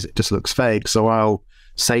surprised, it just looks fake. So I'll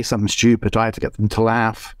say something stupid. I have to get them to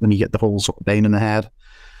laugh. Then you get the whole sort of bane in the head.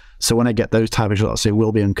 So when I get those type of shots, it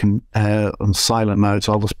will be on silent mode.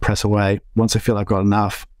 So I'll just press away. Once I feel I've got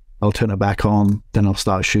enough, I'll turn it back on. Then I'll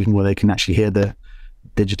start shooting where they can actually hear the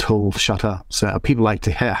digital shutter. So people like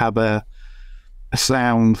to have a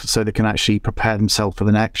sound so they can actually prepare themselves for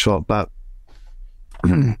the next shot. But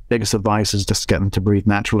biggest advice is just to get them to breathe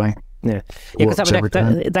naturally. Yeah, because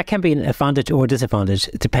that can be an advantage or disadvantage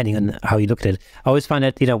depending on how you look at it. I always find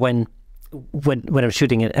that, you know, when I'm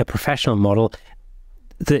shooting a professional model,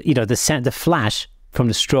 the flash from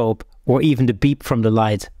the strobe or even the beep from the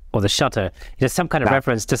light or the shutter, some kind of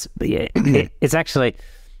reference. Just it's actually,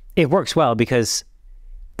 it works well because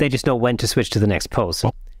they just know when to switch to the next pose.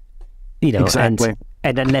 Exactly.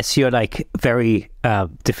 And unless you're like very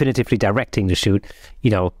definitively directing the shoot,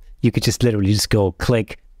 you could just literally just go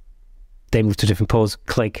click. They move to a different pose,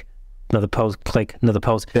 click, another pose, click, another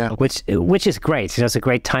pose, which is great. It's a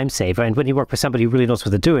great time saver. And when you work with somebody who really knows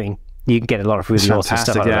what they're doing, you can get a lot of really awesome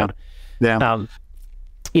stuff out of it.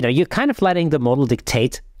 Yeah. You're kind of letting the model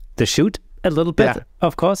dictate the shoot a little bit,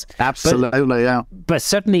 of course. Absolutely, But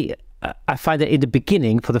certainly, I find that in the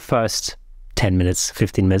beginning, for the first 10 minutes,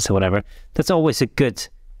 15 minutes or whatever, that's always a good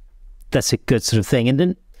sort of thing. And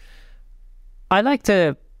then I like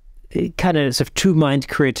to kind of sort of two-mind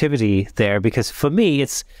creativity there, because for me,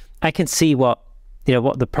 I can see what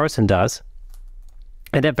the person does,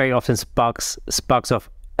 and that very often sparks off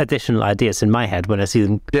additional ideas in my head when I see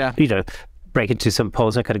them, break into some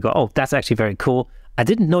pose. I kind of go, oh, that's actually very cool. I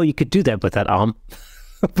didn't know you could do that with that arm,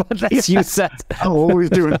 but let's use that. I'm always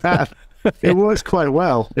doing that. It works quite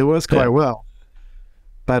well. Well.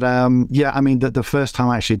 But I mean, the first time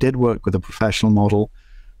I actually did work with a professional model,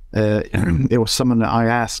 it was someone that I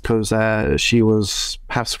asked because she was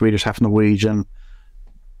half Swedish, half Norwegian,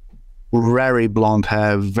 very blonde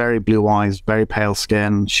hair, very blue eyes, very pale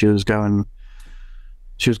skin. She was going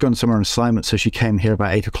somewhere on assignment, so she came here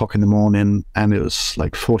about 8 o'clock in the morning, and it was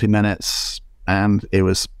like 40 minutes, and it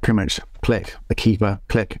was pretty much click, a keeper,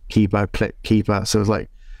 click, keeper, click, keeper. So it was like,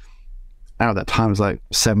 out of that time, it was like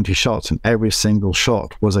 70 shots, and every single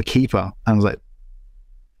shot was a keeper. And I was like,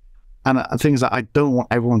 and things that I don't want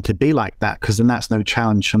everyone to be like that, because then that's no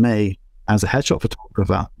challenge for me as a headshot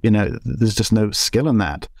photographer. There's just no skill in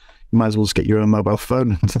that. You might as well just get your own mobile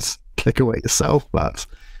phone and just click away yourself. But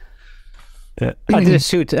I did a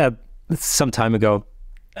shoot some time ago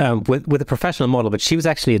with a professional model, but she was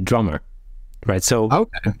actually a drummer, right? So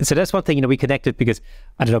that's one thing. We connected because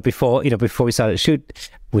I don't know, before we started the shoot,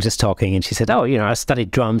 we were just talking, and she said, "Oh, I studied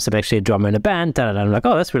drums. I'm actually a drummer in a band." And I'm like,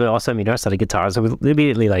 "Oh, that's really awesome." I studied guitar, so we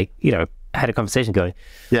immediately had a conversation going.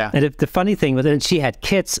 Yeah. And the funny thing was, and she had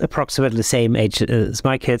kids approximately the same age as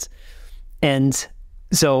my kids, And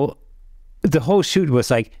so the whole shoot was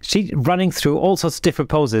like she running through all sorts of different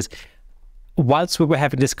poses whilst we were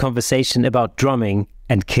having this conversation about drumming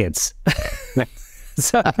and kids.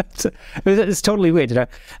 so it's totally weird, you know.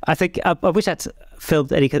 I think I wish I'd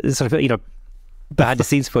filmed any sort of, you know, behind the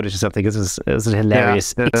scenes footage or something. It was a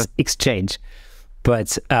hilarious exchange.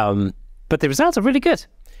 But the results are really good.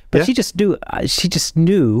 But she just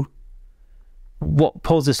knew what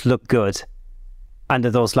poses look good under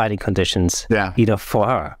those lighting conditions, you know, for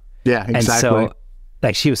her. Yeah, exactly. And so,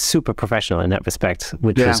 like, she was super professional in that respect,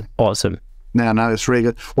 which was awesome. No, it's really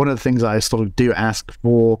good. One of the things I sort of do ask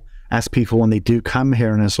people when they do come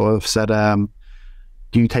here, and I sort of said,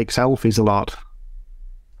 do you take selfies a lot?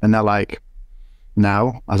 And they're like,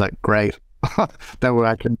 no. I was like, great. That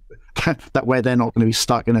way they're not going to be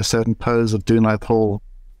stuck in a certain pose of doing like the whole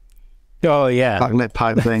lip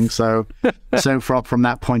pipe thing. So from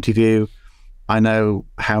that point of view, I know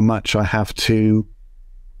how much I have to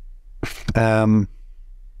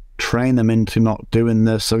train them into not doing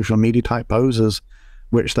the social media type poses,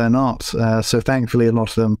 which they're not. So thankfully, a lot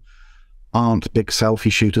of them aren't big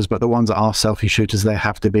selfie shooters, but the ones that are selfie shooters, they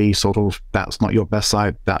have to be sort of, that's not your best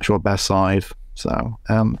side, that's your best side. So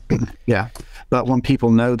yeah, but when people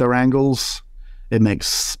know their angles, it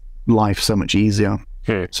makes life so much easier.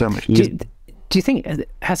 So much easier. Do you think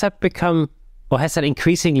has that become, or has that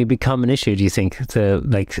increasingly become an issue? Do you think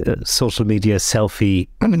the social media selfie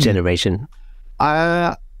generation?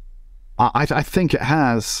 I think it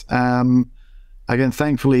has. Again,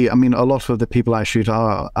 thankfully, I mean, a lot of the people I shoot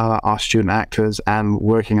are student actors and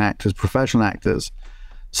working actors, professional actors.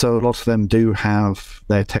 So a lot of them do have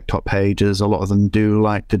their TikTok pages. A lot of them do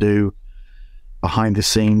like to do behind the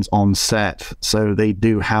scenes on set. So they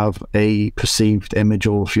do have a perceived image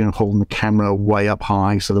of, you know, holding the camera way up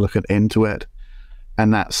high, so they're looking into it.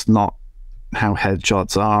 And that's not how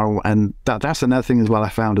headshots are. And that's another thing as well I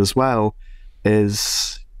found as well,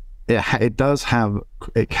 is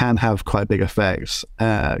it can have quite big effects.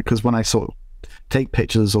 Because when I sort of take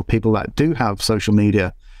pictures of people that do have social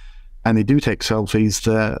media and they do take selfies,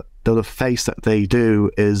 the face that they do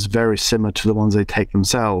is very similar to the ones they take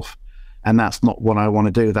themselves. And that's not what I want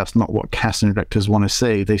to do. That's not what casting directors want to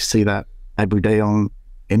see. They see that every day on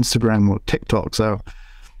Instagram or TikTok. So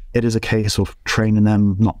it is a case of training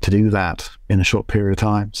them not to do that in a short period of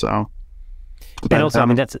time. So, and also, I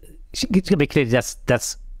mean, it's going to be clear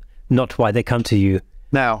that's not why they come to you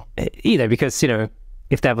now either, because, you know,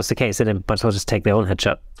 if that was the case, then they might as well just take their own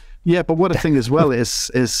headshot. Yeah, but what the thing as well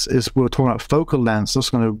is we're talking about focal length.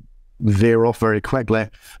 That's going to veer off very quickly,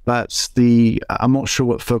 but I'm not sure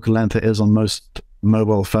what focal length it is on most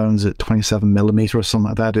mobile phones at 27mm or something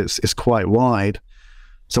like that. It's quite wide.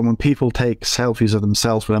 So when people take selfies of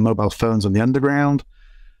themselves with their mobile phones on the underground,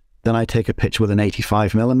 then I take a picture with an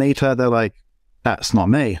 85mm. They're like, that's not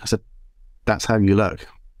me. I said, that's how you look.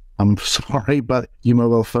 I'm sorry, but your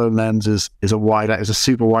mobile phone lens is a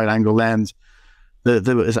super wide angle lens.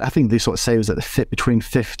 I think they sort of say is that the fit between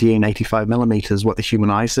 50 and 85mm is what the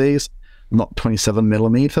human eye sees, not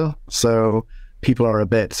 27mm. So people are a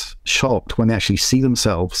bit shocked when they actually see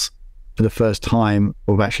themselves for the first time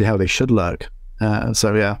of actually how they should look.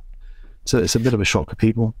 So yeah, so it's a bit of a shock for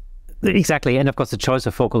people. Exactly, and of course the choice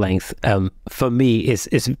of focal length for me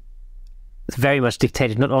is very much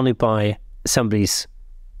dictated not only by somebody's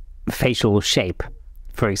facial shape,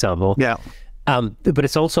 for example, but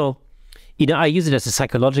it's also, you know, I use it as a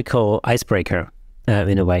psychological icebreaker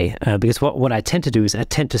in a way, because what I tend to do is I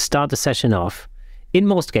tend to start the session off, in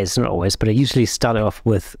most cases, not always, but I usually start off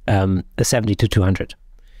with a 70-200.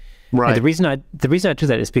 Right. And the reason I do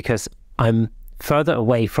that is because I'm further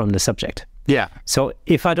away from the subject. Yeah. So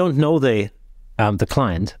if I don't know the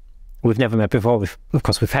client, we've never met before. Of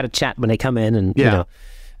course, we've had a chat when they come in, and you know,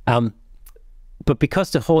 but because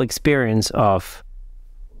the whole experience of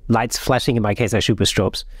lights flashing, in my case, I shoot with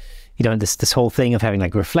strobes. You know, this whole thing of having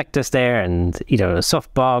like reflectors there, and you know,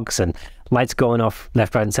 softbox and lights going off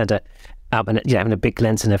left, right, and center, and you know, having a big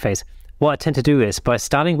lens in their face. What I tend to do is by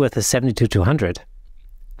starting with a 70-200,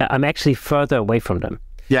 I'm actually further away from them.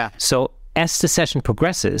 Yeah. So as the session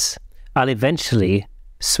progresses, I'll eventually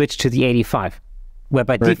switch to the 85, where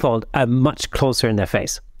by default I'm much closer in their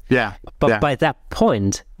face. Yeah. But by that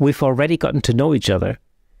point, we've already gotten to know each other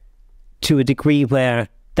to a degree where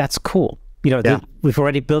that's cool. You know, we've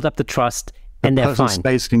already built up the trust, and they're fine.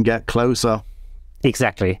 Space can get closer.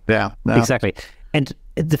 Exactly. Yeah. Exactly. And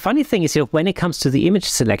the funny thing is, you know, when it comes to the image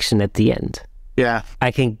selection at the end,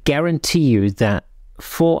 I can guarantee you that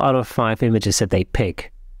 4 out of 5 images that they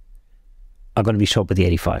pick are going to be shot with the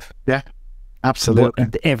 85. Yeah, absolutely.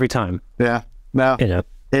 Every time. Yeah. Now, you know,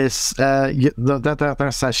 it's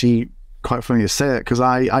that's actually quite funny to say it, because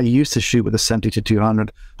I used to shoot with a 70-200.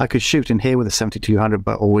 I could shoot in here with a 70-200,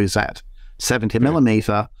 but always at 70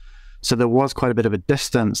 millimeter. So there was quite a bit of a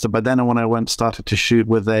distance. But then when I started to shoot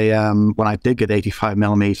with a, when I did get 85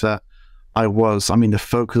 millimeter, I mean, the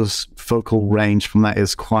focal range from that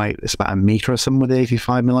is it's about a meter or something with the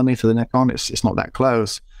 85 millimeter, the Nikon. It's not that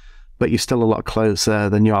close, but you're still a lot closer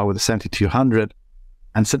than you are with a 70-200.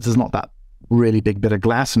 And since there's not that really big bit of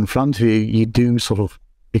glass in front of you, you do sort of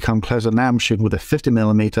become closer. Now I'm shooting with a 50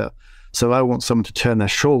 millimeter. So I want someone to turn their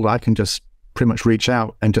shoulder. I can just pretty much reach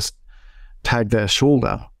out and just tag their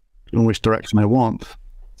shoulder in which direction I want.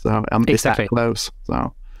 So it's that close.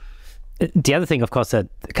 So the other thing, of course, that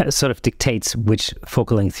kind of sort of dictates which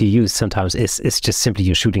focal length you use sometimes is just simply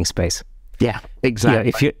your shooting space. Yeah,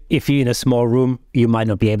 exactly. You know, if you're in a small room, you might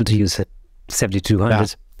not be able to use a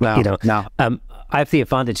 70-200. No. I have the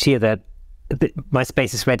advantage here that my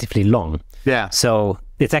space is relatively long. Yeah. So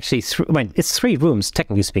it's actually it's 3 rooms,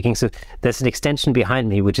 technically speaking. So there's an extension behind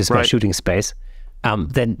me, which is my shooting space.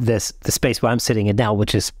 Then there's the space where I'm sitting in now,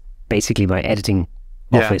 which is basically my editing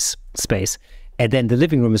office space. And then the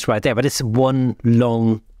living room is right there, but it's one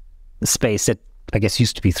long space that I guess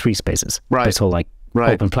used to be 3 spaces. Right. This whole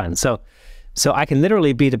open plan. So I can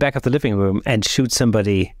literally be at the back of the living room and shoot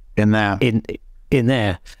somebody in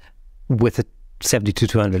there with a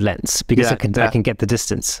 70-200 lens, because I can get the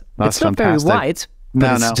distance. That's it's not fantastic. very wide,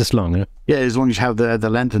 but it's just long. Yeah, as long as you have the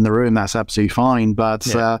length in the room, that's absolutely fine. But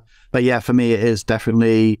yeah, for me, it is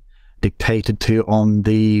definitely dictated to on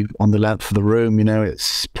the length of the room. You know,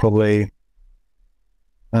 it's probably,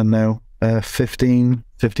 I don't know, 15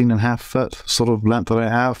 and a half foot sort of length that I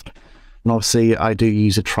have. And obviously I do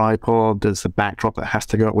use a tripod. There's the backdrop that has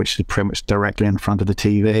to go up, which is pretty much directly in front of the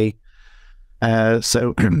TV.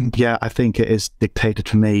 So yeah, I think it is dictated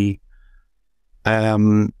to me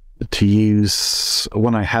to use,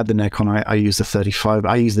 when I had the Nikon, I used the 35.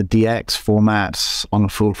 I use the DX format on a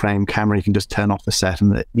full frame camera. You can just turn off the set,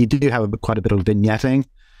 and you do have quite a bit of vignetting,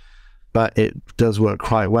 but it does work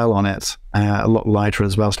quite well on it. A lot lighter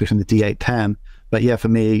as well, especially in the D810. But yeah, for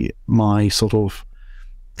me, my sort of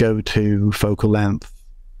go-to focal length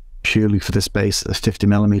purely for this space is 50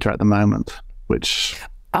 millimeter at the moment, which...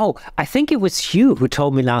 Oh, I think it was you who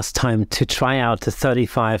told me last time to try out the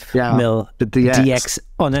 35 mil the DX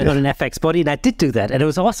on an FX body, and I did do that, and it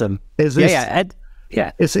was awesome. It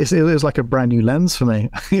was like a brand new lens for me.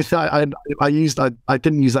 I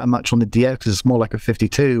didn't use that much on the DX because it's more like a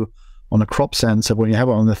 52 on a crop sensor. When you have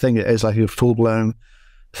it on the thing, it is like a full-blown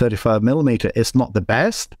 35 millimeter. It's not the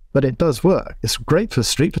best, but it does work. It's great for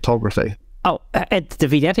street photography. Oh, and the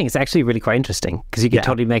vignetting is actually really quite interesting because you can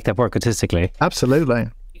totally make that work artistically. Absolutely.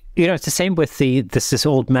 You know, it's the same with this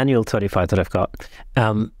old manual 35 that I've got.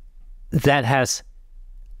 That has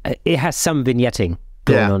some vignetting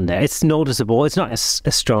going on there. It's noticeable. It's not as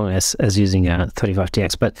strong as using a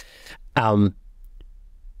 35DX, but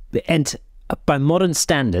and by modern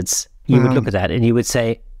standards, you would look at that and you would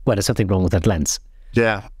say, well, there's something wrong with that lens.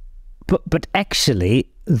 Yeah. But actually,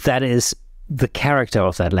 that is the character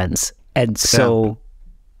of that lens, and so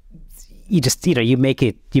you just you make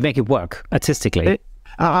it work artistically.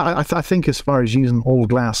 I think as far as using all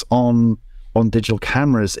glass on digital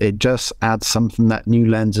cameras, it just adds something that new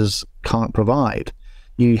lenses can't provide.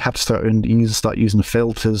 You have to start using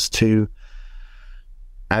filters to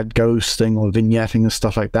add ghosting or vignetting and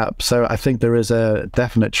stuff like that. So I think there is a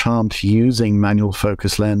definite charm to using manual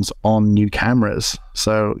focus lens on new cameras.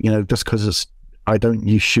 So, you know, just because I don't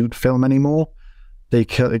use shoot film anymore, it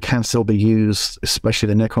can still be used, especially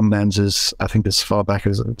the Nikon lenses. I think as far back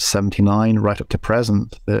as 79 right up to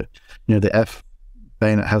present. The F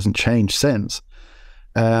bayonet hasn't changed since.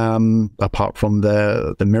 Apart from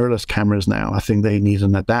the mirrorless cameras now, I think they need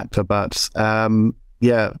an adapter. But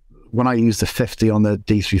yeah, when I used the 50 on the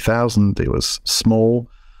D3000, it was small.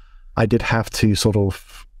 I did have to sort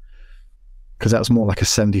of, because that was more like a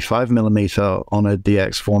 75 millimeter on a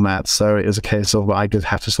DX format. So it was a case of I did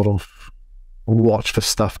have to sort of watch for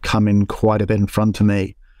stuff coming quite a bit in front of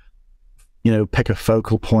me, you know, pick a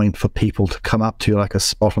focal point for people to come up to, like a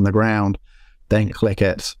spot on the ground, then click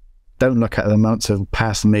it. Don't look at them once they've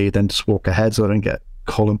passed me, then just walk ahead so I don't get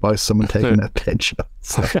called by someone taking a picture.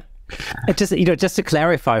 So. Just to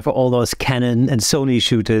clarify for all those Canon and Sony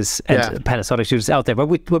shooters and Panasonic shooters out there, when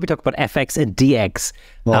we talk about FX and DX,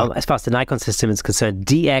 as far as the Nikon system is concerned,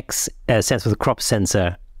 DX stands for the crop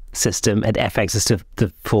sensor system, and FX is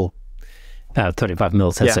the full 35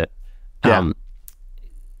 mil sensor.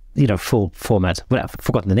 Full format. Well, I've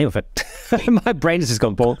forgotten the name of it. My brain has just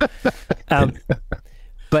gone bald.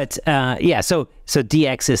 But so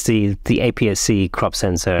DX is the APS-C crop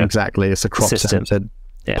sensor. Exactly, it's a crop system. sensor.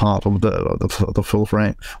 part of the full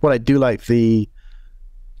frame. What I do like,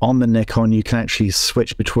 on the Nikon, you can actually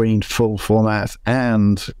switch between full format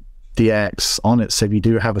and DX on it. So if you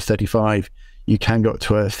do have a 35, you can go up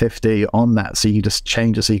to a 50 on that. So you just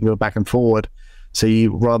change it so you can go back and forward. So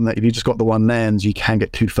rather than that, if you just got the one lens, you can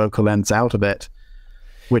get two focal lengths out of it,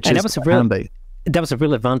 which is handy. That was a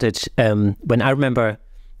real advantage. When I remember,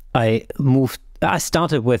 I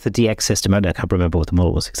started with a DX system. I can't remember what the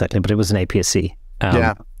model was exactly, but it was an APS-C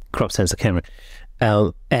crop sensor camera.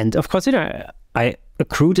 And of course, I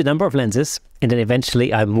accrued a number of lenses, and then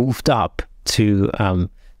eventually I moved up to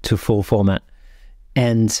full format.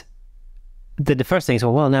 And then the first thing is,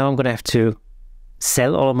 well, now I'm going to have to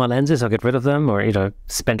sell all of my lenses or get rid of them, or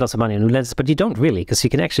spend lots of money on new lenses. But you don't really, because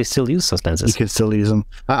you can actually still use those lenses. You can still use them.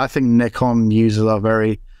 I think Nikon users are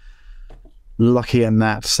very lucky in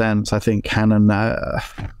that sense. I think Canon,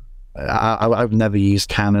 I've never used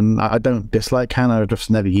Canon. I don't dislike Canon, I've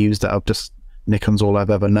just never used it. Nikon's all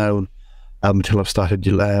I've ever known until I've started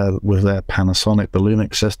with their Panasonic, the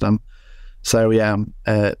Lumix system. So yeah,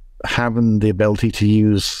 having the ability to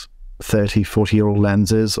use 30, 40-year-old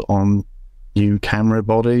lenses on new camera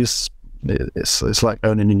bodies, it's like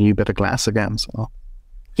owning a new bit of glass again. So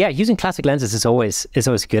yeah, using classic lenses is always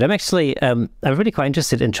good. I'm actually I'm really quite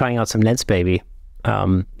interested in trying out some Lens Baby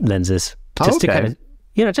lenses, just to kind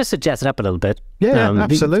of just to jazz it up a little bit. Yeah,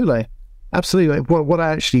 absolutely. What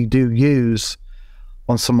I actually do use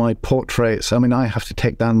on some of my portraits, I mean, I have to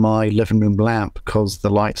take down my living room lamp because the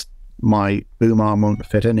lights, my boom arm won't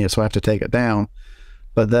fit in here, so I have to take it down.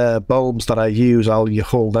 But the bulbs that I use, I'll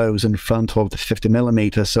hold those in front of the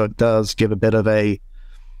 50mm, so it does give a bit of a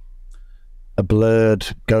blurred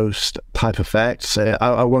ghost type effect. So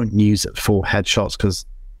I won't use it for headshots because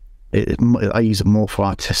I use it more for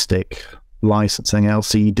artistic licensing.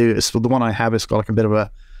 It's the one I have. It's got like a bit of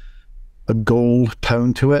a gold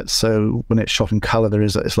tone to it. So when it's shot in color,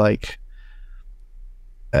 it's like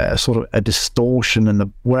sort of a distortion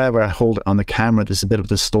in wherever I hold it on the camera. There's a bit of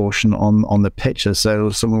distortion on the picture.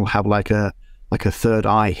 So someone will have like a third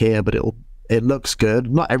eye here, but it looks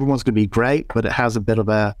good. Not everyone's going to be great, but it has a bit of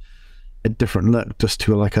a different look just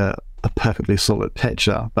to like a perfectly solid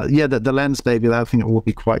picture. But yeah, the Lens Baby, I think it will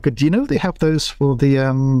be quite good. Do you know if they have those for the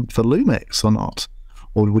for Lumix or not?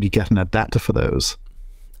 Or would you get an adapter for those?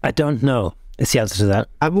 I don't know. It's the answer to that.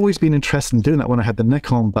 I've always been interested in doing that when I had the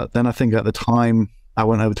Nikon, but then I think at the time I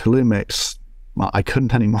went over to Lumix, I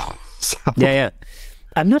couldn't anymore. So. Yeah.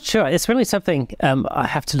 I'm not sure. It's really something I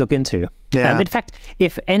have to look into. Yeah. In fact,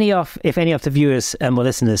 if any of the viewers or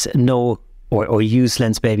listeners know or use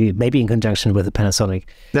Lens Baby, maybe in conjunction with the Panasonic,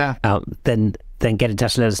 then get in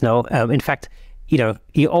touch and let us know. In fact, you're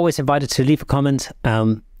always invited to leave a comment.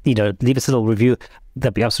 Leave us a little review.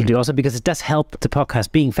 That'd be absolutely awesome, because it does help the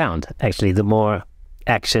podcast being found. Actually, the more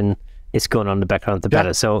action is going on in the background, the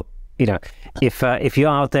better. So, if you're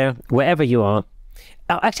out there, wherever you are,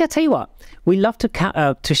 actually, I'll tell you what, we love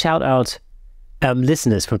to shout out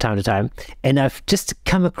listeners from time to time, and I've just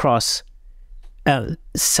come across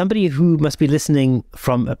somebody who must be listening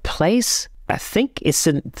from a place, I think it's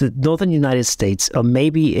in the northern United States, or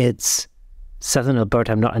maybe it's southern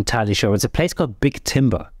Alberta, I'm not entirely sure. It's a place called Big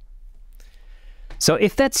Timber. So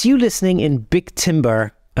if that's you listening in Big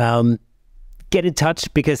Timber, get in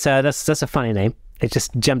touch, because that's a funny name. It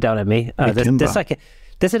just jumped out at me.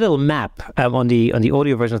 There's a little map on the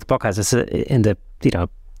audio version of the podcast. It's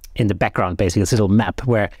in the background, basically. It's a little map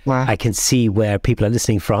where I can see where people are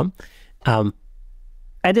listening from.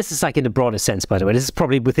 And this is like in the broadest sense, by the way. This is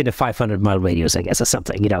probably within a 500-mile radius, I guess, or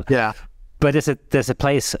something. Yeah. But there's a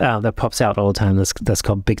place that pops out all the time that's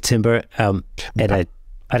called Big Timber, and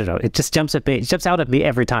I don't know. It just jumps out at me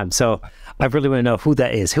every time. So I really want to know who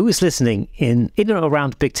that is. Who is listening in and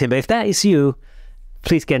around Big Timber? If that is you,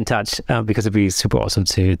 please get in touch, because it'd be super awesome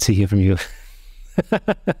to hear from you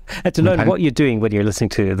and to learn what you're doing when you're listening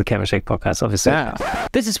to the Camera Shake podcast. Obviously,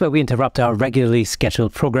 This is where we interrupt our regularly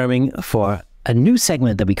scheduled programming for a new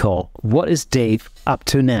segment that we call "What is Dave Up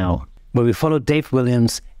to Now?", where we follow Dave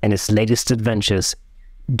Williams and his latest adventures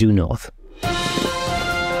due north.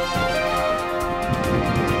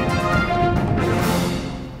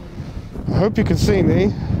 I hope you can see me,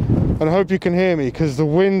 and I hope you can hear me, because the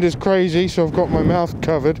wind is crazy, so I've got my mouth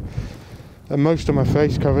covered and most of my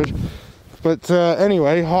face covered. But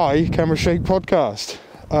anyway, hi, Camera Shake podcast.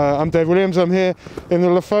 I'm Dave Williams. I'm here in the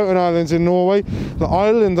Lofoten Islands in Norway. The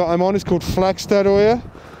island that I'm on is called Flagstadøya.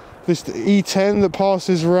 This E10 that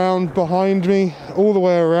passes around behind me, all the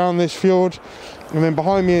way around this fjord, and then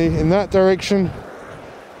behind me in that direction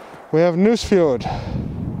we have Nusfjord.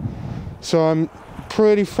 So I'm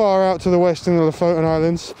pretty far out to the west in the Lofoten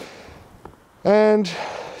Islands. And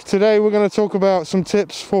today we're going to talk about some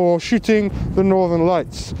tips for shooting the Northern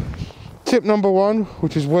Lights. Tip number one,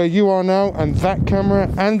 which is where you are now, and that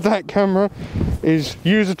camera, is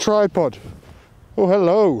use a tripod. Oh,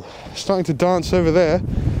 hello, starting to dance over there.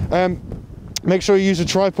 Make sure you use a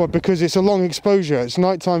tripod because it's a long exposure. It's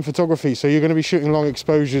nighttime photography, so you're going to be shooting long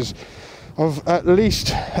exposures of at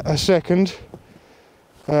least a second.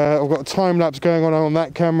 I've got a time lapse going on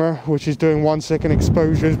that camera, which is doing 1 second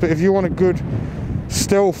exposures, but if you want a good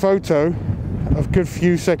still photo of good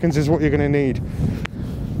few seconds is what you're going to need.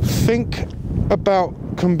 Think about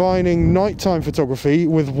combining nighttime photography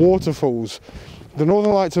with waterfalls. The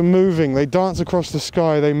Northern Lights are moving, they dance across the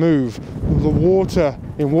sky, they move. The water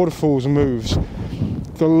in waterfalls moves.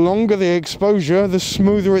 The longer the exposure, the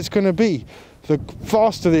smoother it's going to be. The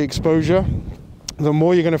faster the exposure, the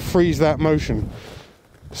more you're going to freeze that motion.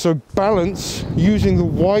 So balance, using the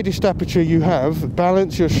widest aperture you have,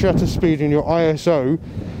 balance your shutter speed and your ISO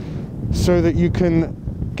so that you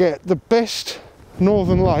can get the best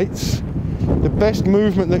Northern Lights, the best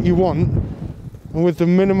movement that you want, and with the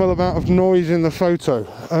minimal amount of noise in the photo.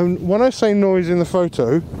 And when I say noise in the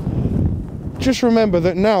photo, just remember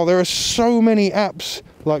that now there are so many apps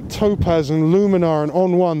like Topaz and Luminar and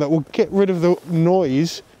On1 that will get rid of the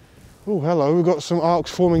noise. Oh, hello, we've got some arcs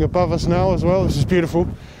forming above us now as well. This is beautiful.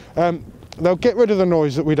 They'll get rid of the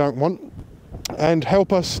noise that we don't want and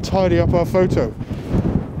help us tidy up our photo.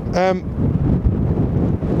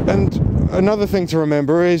 And another thing to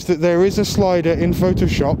remember is that there is a slider in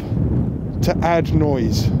Photoshop to add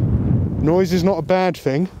noise. Noise is not a bad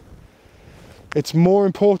thing. It's more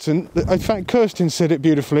important, in fact Kirsten said it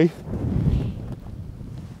beautifully,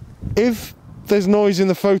 if there's noise in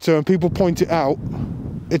the photo and people point it out,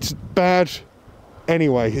 it's bad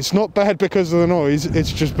anyway. It's not bad because of the noise,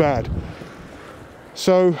 it's just bad.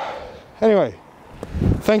 So anyway,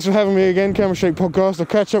 thanks for having me again, Camera Shake Podcast. I'll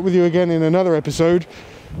catch up with you again in another episode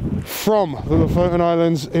from the Lofoten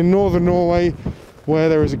Islands in northern Norway, where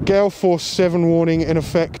there is a gale force 7 warning in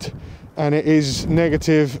effect, and it is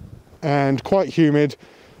negative and quite humid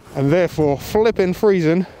and therefore flipping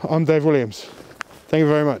freezing. I'm Dave Williams. Thank you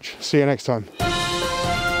very much. See you next time.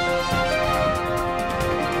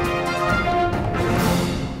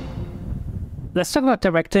 Let's talk about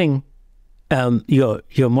directing your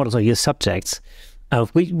models or your subjects.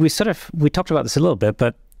 We talked about this a little bit,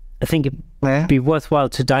 but I think it'd be worthwhile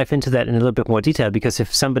to dive into that in a little bit more detail, because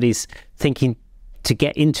if somebody's thinking to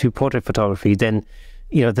get into portrait photography, then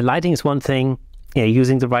the lighting is one thing,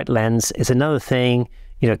 using the right lens is another thing,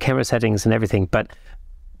 camera settings and everything. But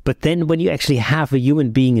then when you actually have a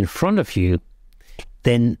human being in front of you,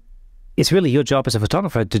 then it's really your job as a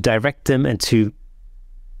photographer to direct them and to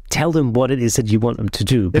tell them what it is that you want them to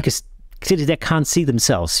do, because clearly they can't see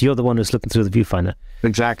themselves. You're the one who's looking through the viewfinder.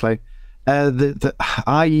 Exactly.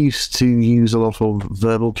 I used to use a lot of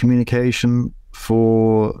verbal communication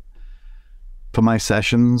for my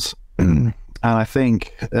sessions, and I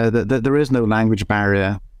think that there is no language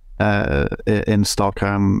barrier in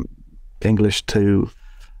Stockholm. English to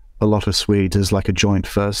a lot of Swedes is like a joint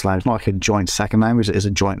first language, not like a joint second language. It is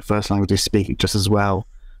a joint first language. They speak it just as well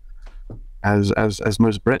as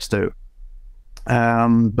most Brits do.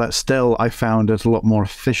 But still, I found it a lot more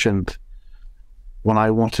efficient when I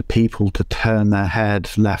wanted people to turn their head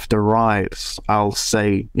left or right. I'll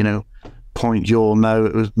say, point your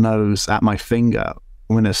nose at my finger.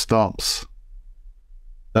 When it stops,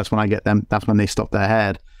 that's when I get them. That's when they stop their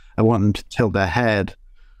head. I want them to tilt their head.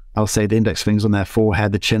 I'll say the index fingers on their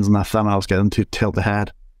forehead, the chins on their thumb, and I'll get them to tilt their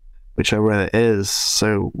head, whichever it is.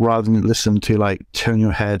 So rather than listen to like turn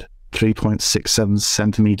your head 3.67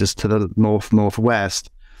 centimeters to the northwest,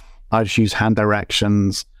 I just use hand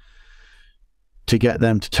directions to get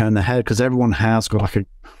them to turn their head, because everyone has got like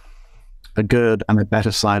a good and a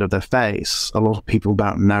better side of their face. A lot of people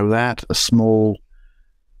don't know that. A small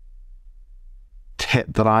tip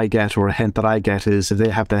that I get, or a hint that I get, is if they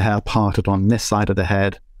have their hair parted on this side of the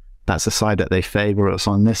head, that's the side that they favor. It's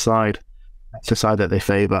on this side, that's the side that they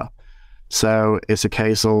favor. So it's a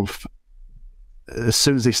case of, as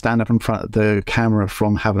soon as they stand up in front of the camera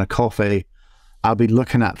from having a coffee, I'll be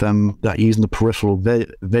looking at them, using the peripheral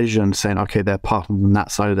vision, saying, okay, they're parted on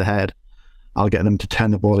that side of the head. I'll get them to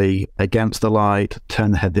turn the body against the light,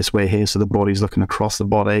 turn the head this way here, so the body's looking across the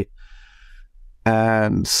body.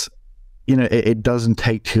 And it doesn't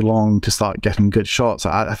take too long to start getting good shots.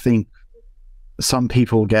 I think some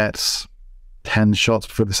people get 10 shots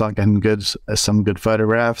before they start getting some good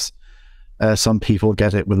photographs. Some people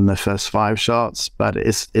get it within the first 5 shots, but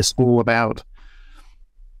it's all about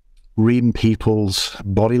reading people's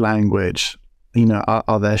body language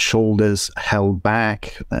are their shoulders held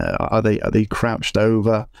back? Are they crouched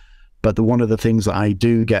over? But one of the things that I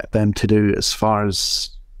do get them to do as far as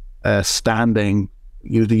standing,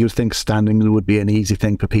 you think standing would be an easy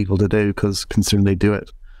thing for people to do, because considering they do it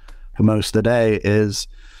for most of the day, is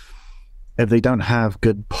if they don't have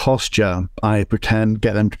good posture, I get them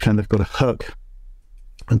to pretend they've got a hook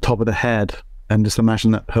on top of the head, and just imagine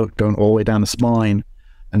that hook going all the way down the spine,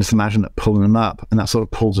 and just imagine it pulling them up, and that sort of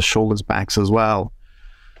pulls the shoulders back as well.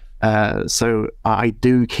 So I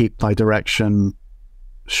do keep my direction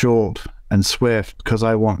short and swift, because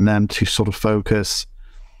I want them to sort of focus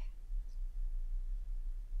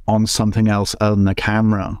on something else other than the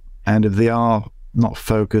camera. And if they are not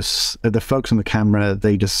focused, if they're focused on the camera,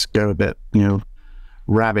 they just go a bit,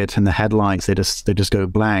 rabbit in the headlights. They just go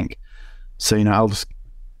blank. So I'll just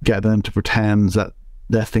get them to pretend that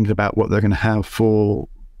they're thinking about what they're going to have for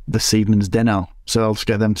this evening's dinner. So I'll just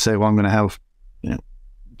get them to say, well, I'm going to have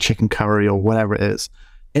chicken curry or whatever it is,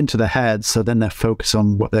 into their head, so then they're focused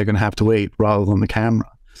on what they're going to have to eat rather than the camera.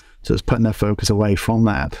 So it's putting their focus away from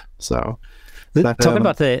that. So talking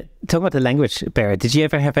about the language barrier, did you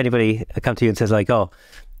ever have anybody come to you and says like, "Oh,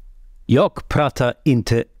 jag pratar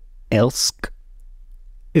inte älsk"?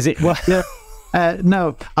 Is it what? Yeah.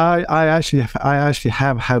 No, I actually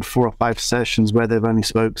have had 4 or 5 sessions where they've only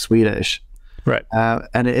spoke Swedish. Right.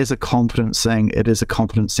 And it is a confidence thing. It is a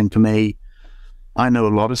confidence thing for me. I know a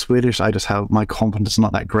lot of Swedish. I just have my confidence is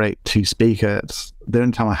not that great to speak it. The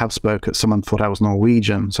only time I have spoke it, someone thought I was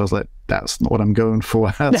Norwegian, so I was like, "That's not what I'm going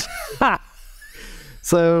for."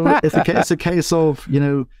 So it's a case of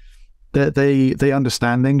that they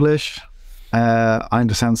understand English. I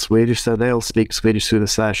understand Swedish, so they'll speak Swedish through the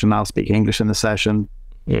session. I'll speak English in the session,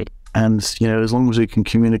 and as long as we can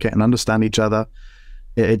communicate and understand each other,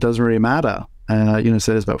 it doesn't really matter. So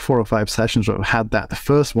there's about 4 or 5 sessions where I've had that. The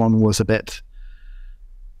first one was a bit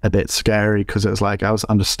scary, because it was like I was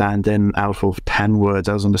understanding out of 10 words,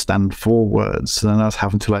 I was understanding 4 words, and then I was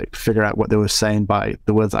having to figure out what they were saying by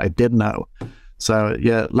the words that I did know. So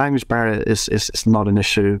yeah, language barrier is not an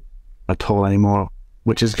issue at all anymore,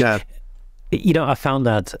 which is good. I found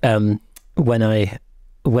that when I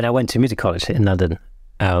went to music college in London,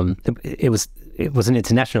 it was an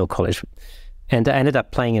international college, and I ended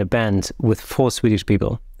up playing in a band with 4 Swedish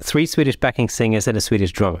people, 3 Swedish backing singers and a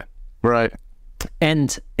Swedish drummer. Right.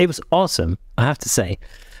 And it was awesome, I have to say.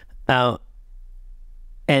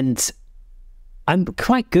 And I'm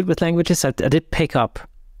quite good with languages. I did pick up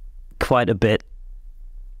quite a bit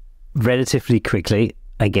relatively quickly,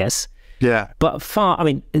 I guess. Yeah. But far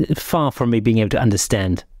from me being able to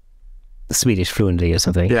understand Swedish fluently or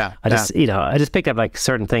something. Yeah. I just picked up like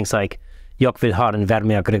certain things like "Jag vill ha en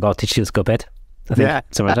värme jag går till kylskåpet." I think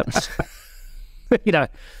something like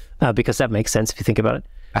that. Because that makes sense if you think about it.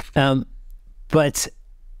 But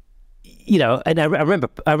and I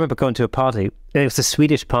remember going to a party. It was a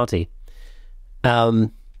Swedish party,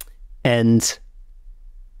 and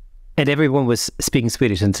everyone was speaking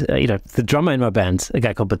Swedish. And the drummer in my band, a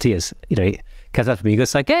guy called Matthias, he comes up to me. He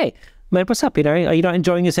goes like, "Hey, man, what's up? Are you not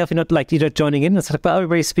enjoying yourself? You're not joining in?" It's like, "Well,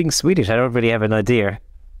 everybody's speaking Swedish. I don't really have an idea."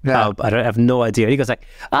 Yeah. I have no idea. He goes like,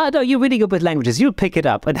 "Oh no, you're really good with languages. You'll pick it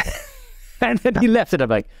up." And then he left it. I'm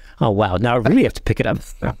like, "Oh wow, now I really have to pick it up."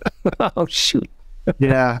 Oh shoot.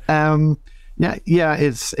 Yeah. I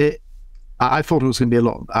thought it was going to be a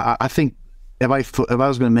lot. I think if I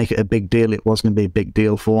was going to make it a big deal, it was going to be a big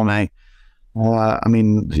deal for me.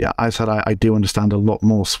 I said I do understand a lot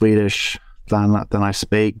more Swedish than I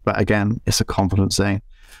speak, but again, it's a confidence thing.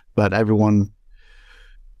 But everyone,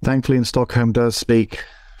 thankfully, in Stockholm does speak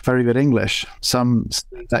very good English. Some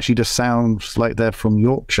actually just sound like they're from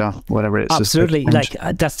Yorkshire, whatever it is. Absolutely.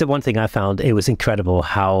 That's the one thing I found. It was incredible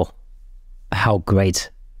how great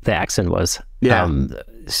the accent was. Yeah.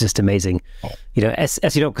 It's just amazing. As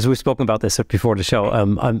you know, because we've spoken about this before the show,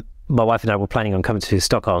 my wife and I were planning on coming to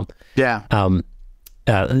Stockholm. Yeah. In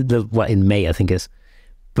May, I think is.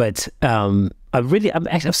 But I'm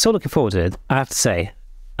so looking forward to it, I have to say,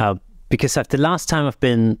 because the last time I've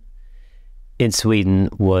been in Sweden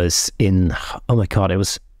was in, oh my God, it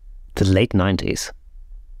was the late 90s.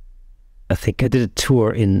 I think I did a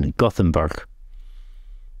tour in Gothenburg.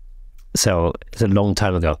 So it's a long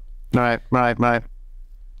time ago. Right.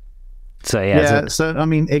 So yeah. So I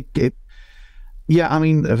mean,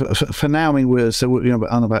 for now, we're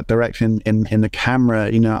on about direction in the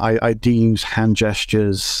camera. I do use hand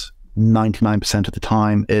gestures 99% of the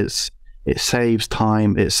time. It saves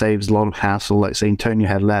time. It saves a lot of hassle. Like saying, "Turn your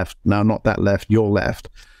head left." No, not that left. Your left.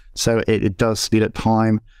 So it does speed up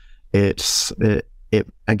time. It's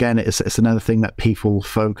another thing that people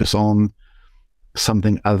focus on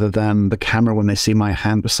something other than the camera. When they see my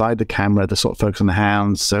hand beside the camera, they sort of focus on the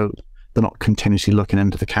hands, so they're not continuously looking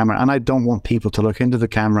into the camera. And I don't want people to look into the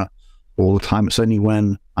camera all the time. It's only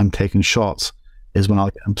when I'm taking shots is when I'll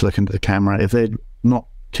get them to look into the camera. If they're not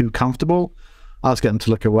too comfortable, I'll just get them to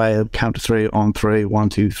look away. I'll count to 3 on 3, 1,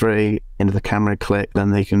 2, 3, into the camera, click,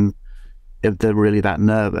 then they can, if they're really that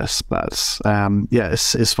nervous. But yeah,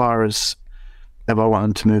 as far as if I want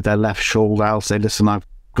them to move their left shoulder, I'll say, listen, I've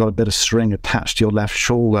got a bit of string attached to your left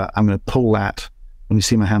shoulder. I'm going to pull that. When you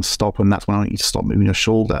see my hand stop, and that's when I want you to stop moving your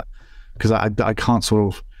shoulder. Because I can't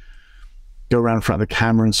sort of go around in front of the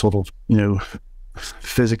camera and sort of, you know,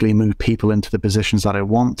 physically move people into the positions that I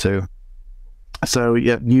want to. So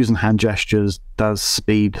yeah, using hand gestures does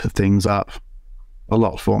speed things up a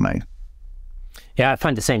lot for me. Yeah, I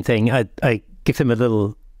find the same thing. I give them a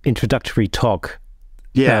little introductory talk,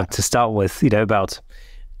 to start with, you know, about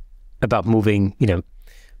moving, you know,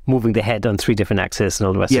 moving the head on 3 different axes and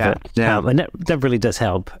all the rest of it. Yeah, and that really does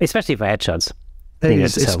help, especially for headshots.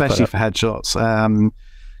 Especially for headshots,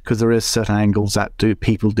 because there is certain angles that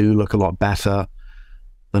people do look a lot better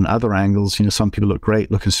than other angles. You know, some people look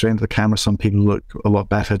great looking straight into the camera. Some people look a lot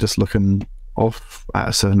better just looking off at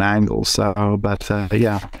a certain angle. So, but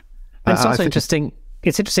yeah, and it's also interesting.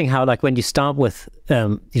 It's interesting how, like, when you start with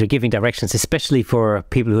you know, giving directions, especially for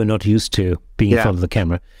people who are not used to being in front of the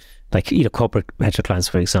camera, like, you know, corporate headshot clients,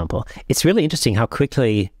 for example, it's really interesting how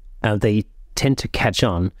quickly they tend to catch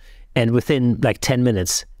on, and within like 10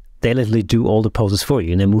 minutes, they literally do all the poses for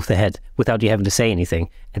you and they move the head without you having to say anything.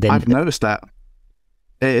 And then I've noticed that.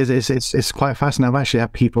 It's quite fascinating. I've actually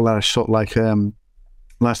had people that are shot like,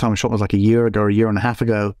 last time I shot was like a year ago or a year and a half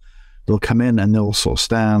ago. They'll come in and they'll sort of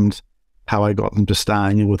stand how I got them to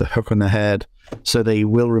stand, you know, with a hook on their head. So they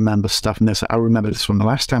will remember stuff. And they say, I remember this from the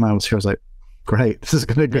last time I was here. I was like, great, this is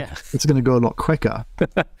going to go, it's going to go a lot quicker.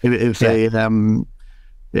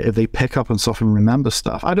 If they pick up on stuff and remember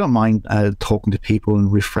stuff. I don't mind talking to people and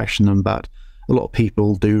refreshing them, but a lot of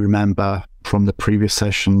people do remember from the previous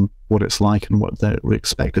session what it's like and what they're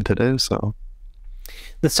expected to do. So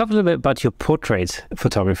let's talk a little bit about your portrait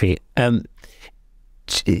photography. I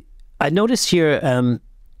noticed here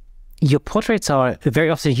your portraits are very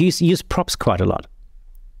often use props quite a lot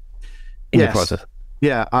in your process.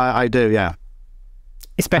 Yeah, I do, yeah.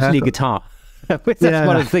 Especially guitar. That's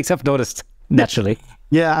one of the things I've noticed naturally.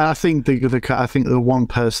 Yeah, I think the one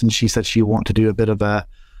person, she said she wanted to do a bit of a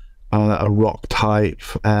rock type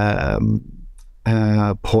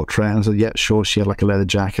portrait, and I said, yeah, sure. She had like a leather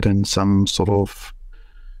jacket and some sort of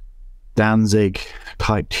Danzig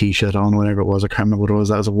type t-shirt on, whatever it was. I can't remember what it was.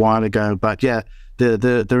 That was a while ago. But yeah,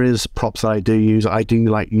 there is props that I do use. I do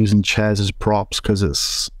like using chairs as props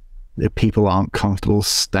because if people aren't comfortable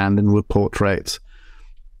standing with portraits,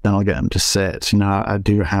 then I'll get them to sit. You know,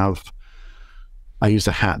 I used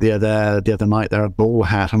a hat the other night there, a ball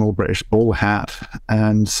hat, an all British ball hat.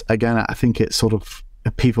 And again, I think it's sort of,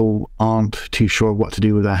 if people aren't too sure what to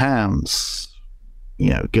do with their hands, you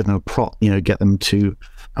know, give them a prop, you know, get them to,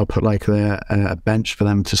 I'll put like a bench for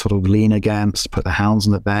them to sort of lean against, put the hands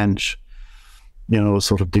on the bench, you know,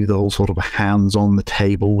 sort of do the whole sort of hands on the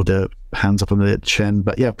table with the hands up on the chin.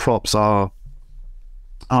 But yeah, props are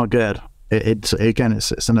good.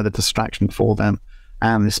 It's another distraction for them.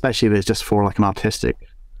 And especially if it's just for like an artistic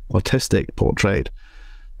portrait,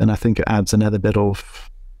 then I think it adds another bit of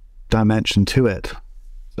dimension to it.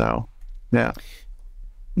 So, yeah.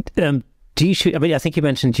 Do you shoot? I mean, I think you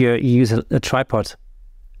mentioned you use a tripod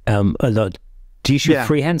a lot. Do you shoot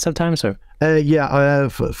freehand sometimes, or? Yeah,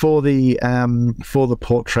 for the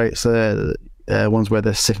portraits, ones where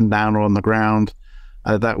they're sitting down or on the ground,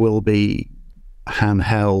 that will be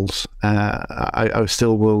handheld. I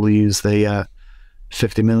still will use the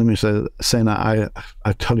 50mm. Saying that,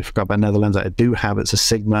 I totally forgot about another lens that I do have. It's a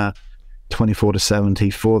Sigma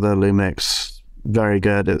 24-70 for the Lumix. Very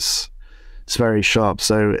good. It's very sharp.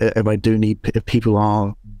 So if people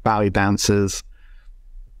are ballet dancers,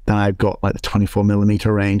 then I've got like the 24mm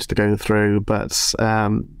range to go through. But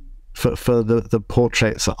for the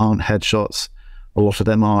portraits that aren't headshots, a lot of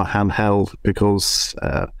them are handheld because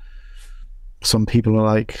some people are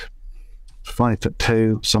like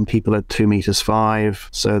 5'2", some people are 2'5",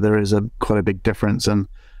 so there is quite a big difference. And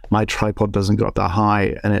my tripod doesn't go up that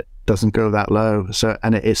high, and it doesn't go that low. So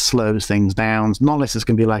it slows things down. Not unless it's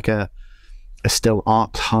going to be like a still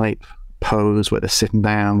art type pose where they're sitting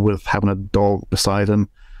down with having a dog beside them.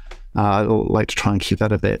 I like to try and keep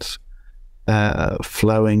that a bit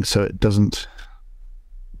flowing, so it doesn't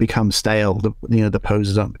become stale. The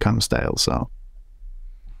poses don't become stale. So,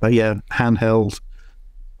 but yeah, handheld.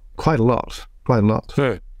 Quite a lot.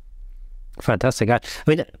 Cool. Fantastic. I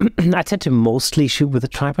mean, I tend to mostly shoot with a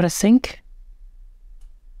tripod, I think.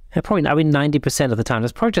 Probably, 90% of the time.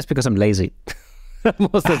 That's probably just because I'm lazy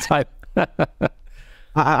most of the time.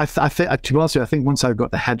 I think, to be honest with you, I think once I've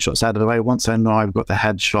got the headshots out of the way, once I know I've got the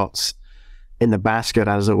headshots in the basket,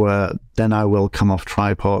 as it were, then I will come off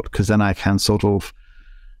tripod, because then I can sort of,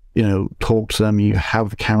 talk to them. You have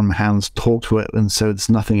the camera hands talk to it, and so there's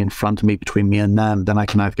nothing in front of me between me and them. Then I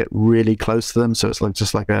can either get really close to them, so it's like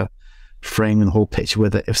just like a framing the whole picture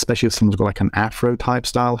with it, especially if someone's got like an afro type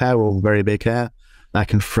style hair or very big hair, I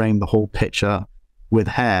can frame the whole picture with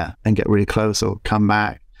hair and get really close or come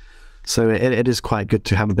back. So it is quite good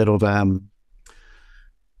to have a bit of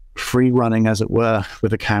free running, as it were,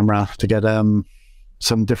 with the camera to get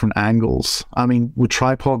some different angles. I mean, with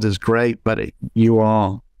tripods is great, but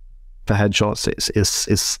for headshots,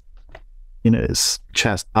 it's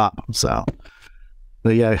chest up. So,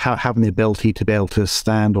 but yeah, having the ability to be able to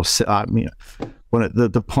stand or sit up. When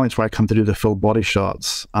the points where I come to do the full body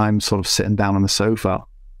shots, I'm sort of sitting down on the sofa,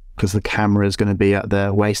 because the camera is going to be at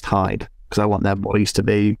their waist height, because I want their bodies to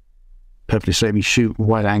be perfectly straight. We shoot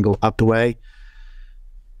wide angle up the way,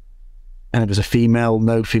 and if there's a female,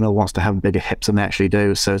 no female wants to have bigger hips than they actually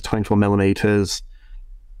do, so 24 millimeters,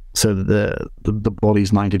 so the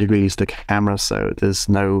body's 90 degrees to the camera, so there's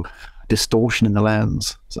no distortion in the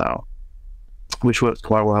lens, so which works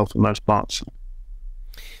quite well for most parts.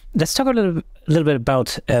 Let's talk a little bit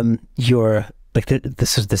about your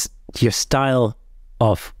your style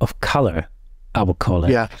of color, I would call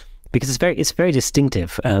it. Yeah, because it's very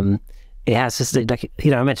distinctive. It has this,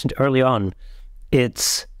 I mentioned early on,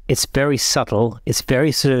 it's very subtle. It's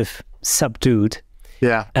very sort of subdued.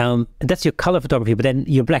 Yeah. And that's your color photography, but then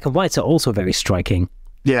your black and whites are also very striking.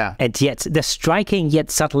 Yeah. And yet they're striking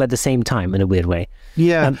yet subtle at the same time in a weird way.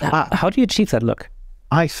 Yeah. How do you achieve that look?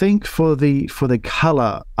 I think for the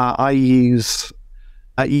color, I use.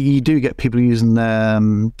 You do get people using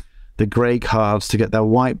the gray cards to get their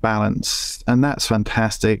white balance, and that's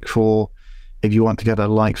fantastic for if you want to get a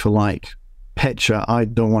like for like picture. I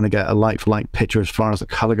don't want to get a like for like picture as far as the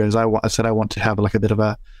color goes. I said I want to have like a bit of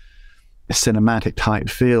a cinematic type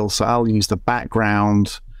feel, so I'll use the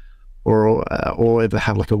background, or if I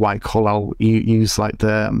have like a white collar, I'll use like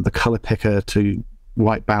the color picker to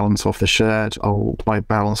white balance off the shirt, I'll white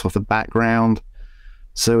balance off the background,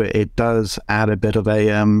 so it does add a bit of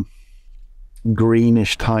a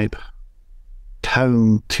greenish type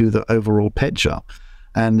tone to the overall picture.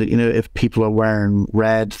 And if people are wearing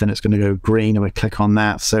red, then it's going to go green, and we click on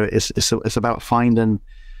that. So it's about finding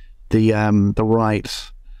the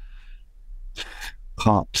right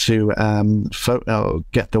part to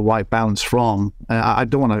get the white balance from. I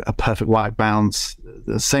don't want a perfect white balance.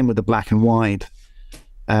 The same with the black and white.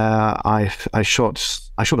 I shot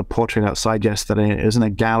a portrait outside yesterday. It was in a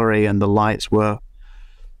gallery, and the lights were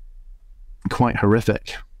quite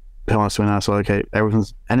horrific. When I saw, okay,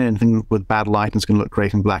 anything with bad lighting is going to look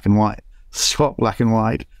great in black and white. Shot black and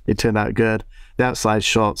white, it turned out good. The outside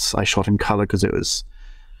shots I shot in color because it was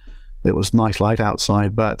nice light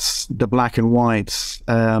outside, but the black and white,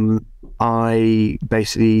 I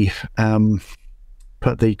basically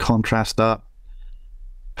put the contrast up,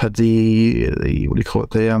 put the what do you call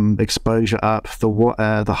it, the exposure up,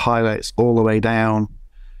 the highlights all the way down,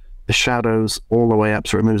 the shadows all the way up,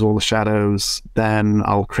 so it removes all the shadows. Then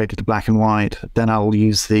I'll create it to black and white. Then I'll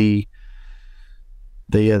use the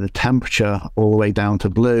temperature all the way down to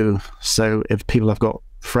blue. So if people have got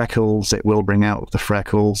freckles, it will bring out the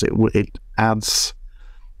freckles. It adds.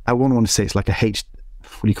 I wouldn't want to say it's like a what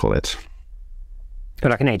do you call it?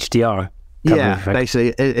 Like an HDR. Yeah,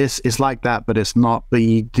 basically it's like that, but it's not. But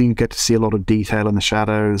you do get to see a lot of detail in the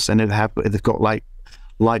shadows, and they've got like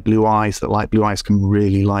light blue eyes. That light blue eyes can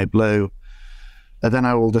really light blue. And then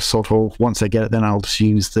I will just sort of, once I get it, then I'll just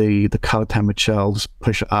use the color temperature. I'll just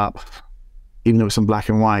push it up. Even though it's in black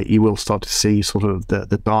and white, you will start to see sort of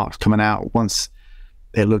the darks coming out. Once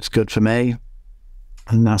it looks good for me,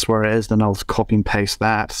 and that's where it is, then I'll copy and paste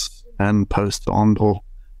that and paste it onto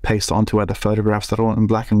where the photographs that are in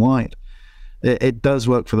black and white. It does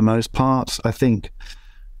work for the most part. I think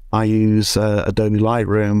I use Adobe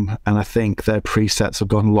Lightroom, and I think their presets have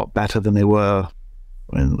gotten a lot better than they were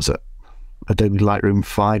when was it Adobe Lightroom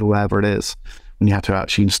 5 or whatever it is, when you have to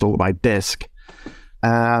actually install it by disk.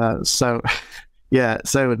 So yeah,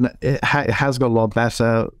 so it has got a lot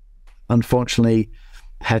better. Unfortunately,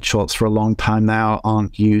 headshots for a long time now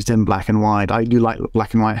aren't used in black and white. I do like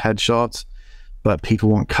black and white headshots, but people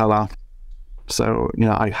want color, so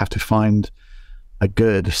I have to find a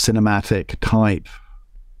good cinematic type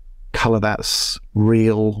color that's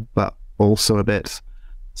real but also a bit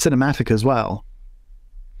cinematic as well.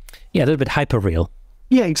 Yeah, a little bit hyper real.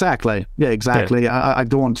 Yeah, exactly. Yeah, exactly. Yeah. I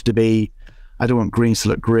don't want it to be. I don't want greens to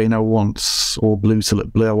look green. I want or blues to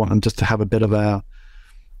look blue. I want them just to have a bit of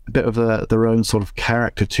their own sort of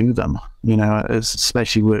character to them. You know,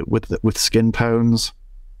 especially with skin tones.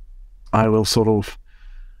 I will sort of.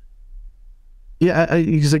 Yeah,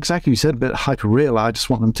 it's exactly you said, a bit hyper real. I just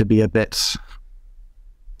want them to be a bit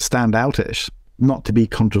standoutish, not to be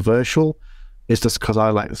controversial. It's just because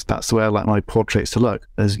that's the way I like my portraits to look.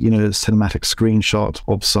 As you know, a cinematic screenshot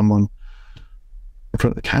of someone in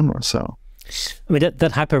front of the camera. So, I mean,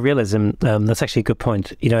 that hyper realism. That's actually a good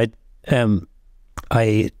point. You know,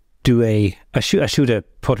 I shoot a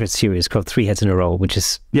portrait series called 3 Heads in a Row, which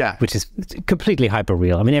is completely hyper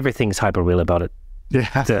real. I mean, everything's hyper real about it.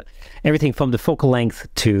 Yeah, everything from the focal length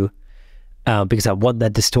to because I want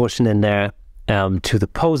that distortion in there, to the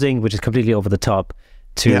posing, which is completely over the top,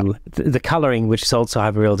 to the coloring, which is also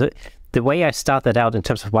hyper real. The way I start that out in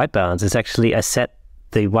terms of white balance is actually I set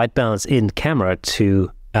the white balance in camera to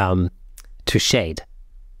shade,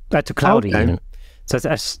 to cloudy even. So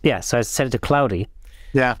so I set it to cloudy.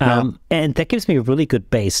 And that gives me a really good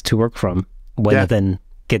base to work from when I then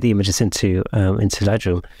get the images into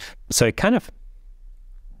Lightroom. So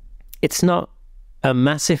it's not a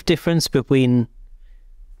massive difference between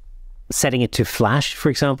setting it to flash, for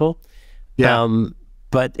example.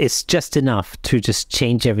 But it's just enough to just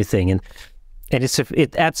change everything, and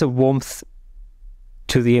it adds a warmth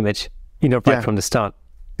to the image, you know, right from the start.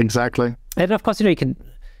 Exactly. And of course, you know, you can.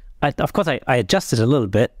 I adjust it a little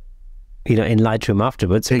bit, you know, in Lightroom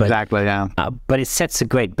afterwards. Exactly. But it sets a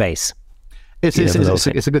great base. It's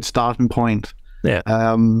a good starting point. Yeah.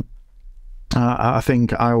 I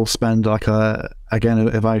think I will spend again,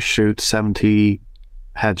 if I shoot 70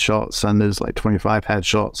 headshots and there's like 25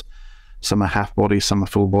 headshots, some are half body, some are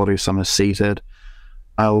full body, some are seated.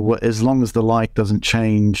 As long as the light doesn't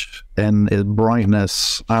change in its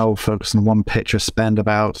brightness, I'll focus on one picture, spend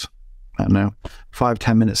about, I don't know,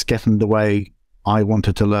 5-10 minutes getting the way I want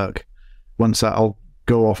it to look. Once I'll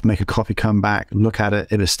go off, make a copy, come back, look at it.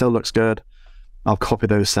 If it still looks good, I'll copy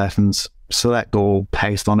those settings, select all,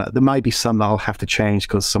 paste on it. There might be some that I'll have to change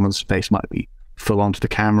because someone's face might be full onto the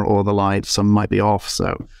camera or the light, some might be off,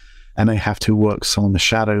 so I may have to work some on the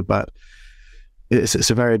shadow, but it's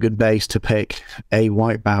a very good base to pick a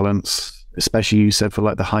white balance, especially you said for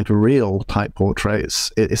like the hyper real type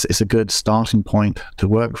portraits. It's a good starting point to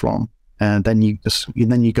work from, and then you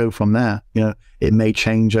go from there. You know, it may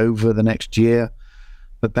change over the next year,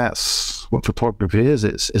 but that's what photography is.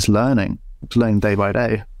 It's learning. It's learning day by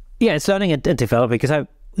day. Yeah, it's learning and developing, because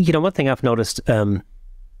one thing I've noticed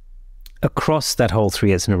across that whole 3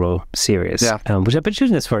 Years in a Row series, which I've been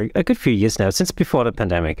shooting this for a good few years now, since before the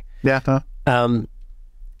pandemic. And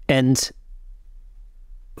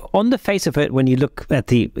on the face of it, when you look at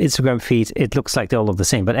the Instagram feed, it looks like they're all of the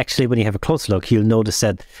same. But actually, when you have a close look, you'll notice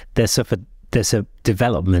that there's a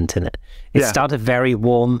development in it. It started very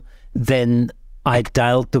warm, then I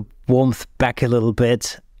dialed the warmth back a little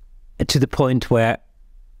bit to the point where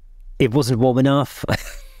it wasn't warm enough.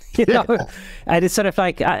 You know, and it's sort of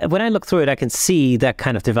like when I look through it, I can see that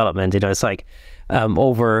kind of development. You know, it's like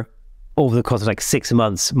over the course of like 6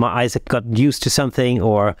 months, my eyes have gotten used to something,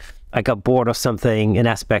 or I got bored of something, an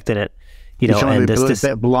aspect in it. You know, and there's this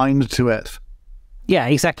bit blind to it. Yeah,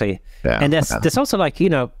 exactly. Yeah, and there's also, like, you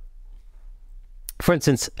know, for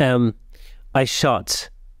instance, I shot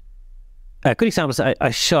a good example is I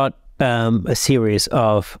shot a series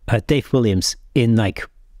of Dave Williams in like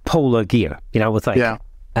polar gear, you know, with like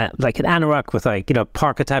an anorak with like, you know,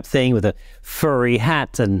 parka type thing with a furry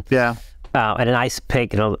hat and an ice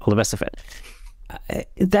pick and all the rest of it.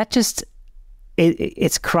 That just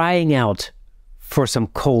it's crying out for some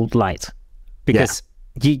cold light, because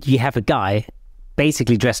you have a guy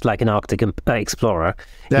basically dressed like an Arctic explorer,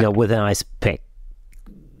 you know, with an ice pick,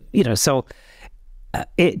 you know, so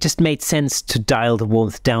it just made sense to dial the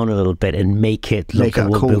warmth down a little bit and make it look a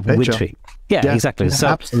little bit wintry. Yeah, exactly. So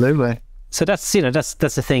absolutely. So that's, you know, that's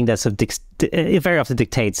the thing that it very often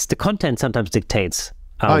dictates the content. Sometimes dictates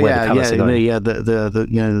where the colors are going. The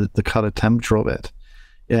you know, the color temperature of it.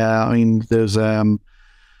 Yeah, I mean, there's I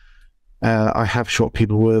have shot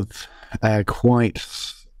people with quite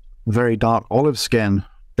very dark olive skin.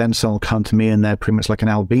 Then someone will come to me and they're pretty much like an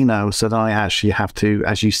albino. So then I actually have to,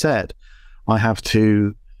 as you said, I have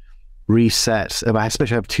to reset. If I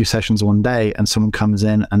especially have 2 sessions one day and someone comes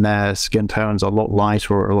in and their skin tones are a lot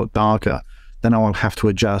lighter or a lot darker, then I will have to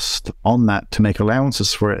adjust on that to make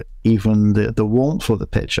allowances for it, even the warmth of the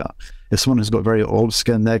picture. If someone has got very old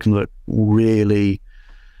skin, they can look really,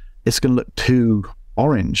 it's going to look too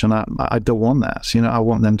orange, and I don't want that. You know, I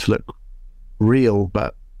want them to look real,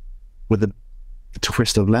 but with a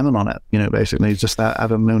twist of lemon on it. You know, basically just that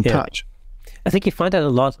unknown touch. I think you find that a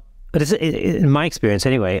lot. But in my experience,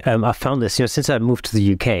 anyway, I found this. You know, since I moved to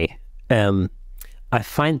the UK, I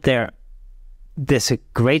find there's a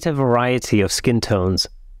greater variety of skin tones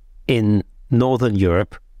in Northern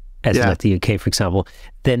Europe, as in like the UK, for example,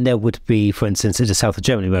 than there would be, for instance, in the south of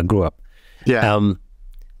Germany where I grew up. Yeah.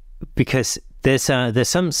 Because there's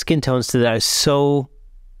some skin tones that are so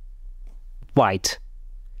white,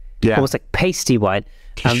 almost like pasty white,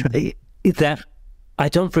 that I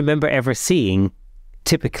don't remember ever seeing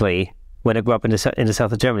typically when I grew up in the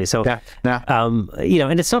south of Germany. So, you know,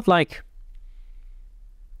 and it's not like.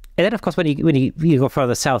 And then, of course, when you go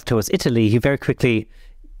further south towards Italy,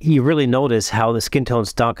 you really notice how the skin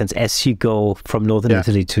tones darkens as you go from northern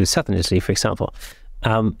Italy to southern Italy, for example.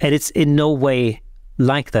 And it's in no way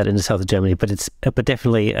like that in the south of Germany, but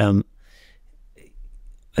definitely,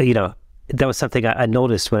 you know, that was something I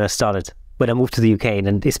noticed when I moved to the UK,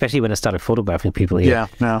 and especially when I started photographing people here.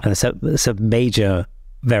 And it's a major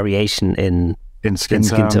variation in skin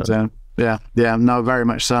tones. No, very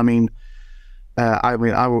much so. I mean,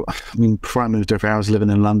 before I moved over, I was living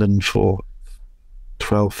in London for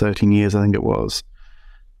 12, 13 years, I think it was.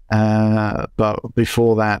 But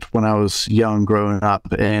before that, when I was young, growing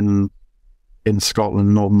up in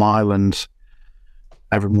Scotland, Northern Ireland,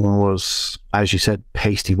 everyone was, as you said,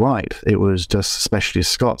 pasty white. It was just, especially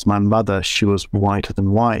Scots. My mother, she was whiter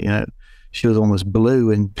than white. You know, she was almost blue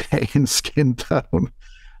in skin tone.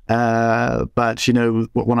 But you know,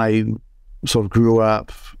 when I sort of grew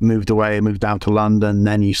up, moved away, moved down to London,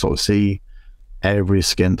 then you sort of see every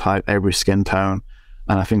skin type, every skin tone,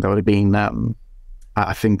 and I think that would have been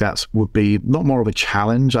I think that would be not more of a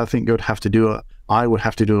challenge. I think I would have to do a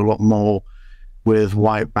lot more with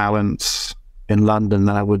white balance in London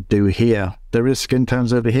than I would do here. There is skin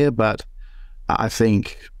tones over here, but I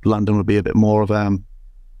think London would be a bit more of an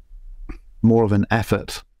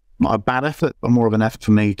effort, not a bad effort, but more of an effort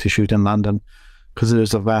for me to shoot in London, because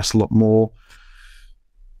there's a vast lot more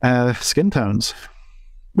skin tones,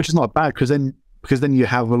 which is not bad, because then you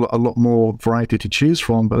have a lot more variety to choose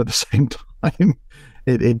from. But at the same time,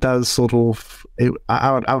 it does sort of.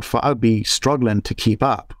 I would be struggling to keep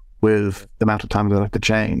up with the amount of time that I have to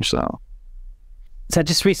change. So I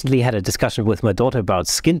just recently had a discussion with my daughter about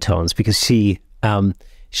skin tones, because she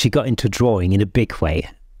got into drawing in a big way,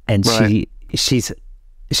 and she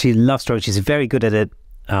loves drawing. She's very good at it.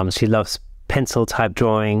 She loves pencil type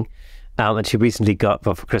drawing, and she recently got,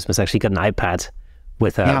 well, for Christmas actually got an iPad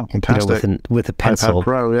with a with a pencil. iPad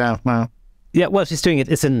Pro, yeah. Well, she's doing it.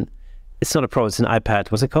 It's not a Pro. It's an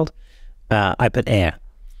iPad. What's it called? iPad Air.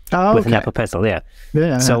 With an Apple Pencil.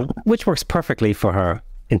 Which works perfectly for her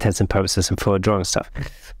intents and purposes and for drawing stuff.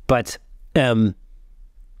 But we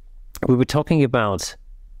were talking about.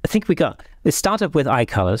 I think it started with eye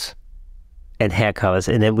colors and hair colors,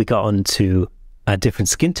 and then we got on to different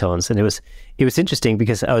skin tones, and it was interesting,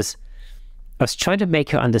 because I was trying to make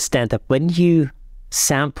her understand that when you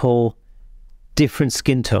sample different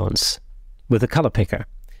skin tones with a color picker,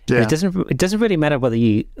 it doesn't really matter whether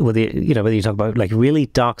you talk about like really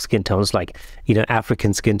dark skin tones, like, you know,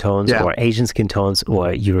 African skin tones or Asian skin tones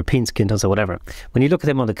or European skin tones or whatever. When you look at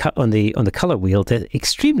them on the color wheel, they're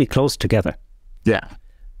extremely close together. Yeah,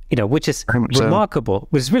 you know, which is remarkable.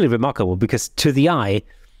 Which is really remarkable, because to the eye,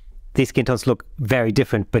 these skin tones look very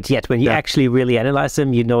different, but yet when you actually really analyze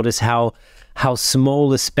them, you notice how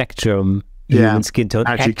small a spectrum human skin tone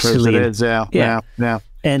actually is.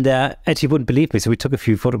 And she wouldn't believe me, so we took a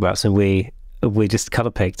few photographs and we just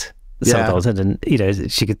color picked some of those, and then, you know,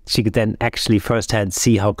 she could then actually firsthand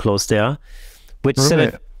see how close they are, which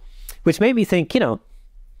made me think, you know,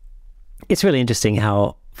 it's really interesting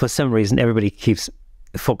how for some reason everybody keeps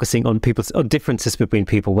focusing on differences between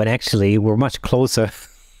people, when actually we're much closer.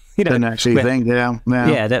 You know, than actually think,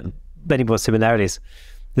 that many more similarities.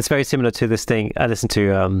 It's very similar to this thing. I listened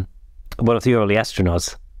to one of the early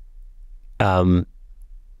astronauts.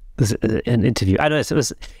 There's an interview. I know it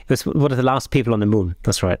was one of the last people on the moon.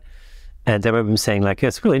 That's right. And I remember him saying, like,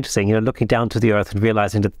 it's really interesting, you know, looking down to the Earth and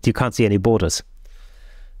realizing that you can't see any borders.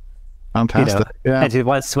 Fantastic. You know? And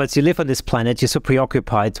once you live on this planet, you're so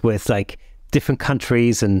preoccupied with like different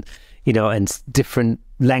countries and, you know, and different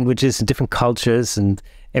languages and different cultures and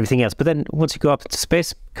everything else. But then once you go up into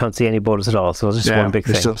space, can't see any borders at all. So it's just one big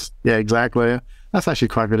thing. Exactly. That's actually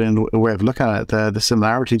quite good in a way of looking at it, the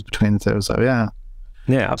similarities between the two. So yeah,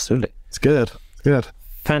 absolutely. It's good.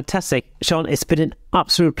 Fantastic. Sean, it's been an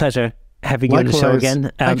absolute pleasure having you on the show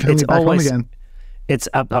again. It's always again. It's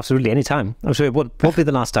absolutely any time. I'm sure it won't be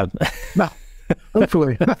the last time. No.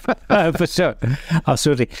 Hopefully. For sure,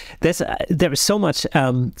 absolutely. There is so much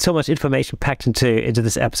information packed into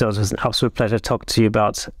this episode. It was an absolute pleasure talking to you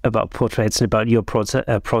about portraits and about your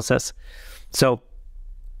process. So,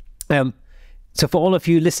 so for all of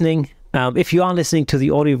you listening, if you are listening to the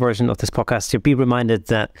audio version of this podcast, you'll be reminded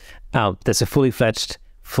that there's a fully fledged,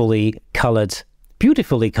 fully colored,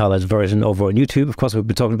 beautifully colored version over on YouTube. Of course, we've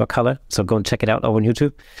been talking about color, so go and check it out over on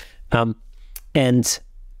YouTube. And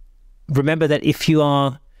remember that if you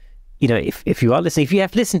are, if you are listening, if you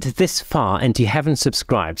have listened to this far and you haven't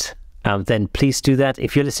subscribed, then please do that.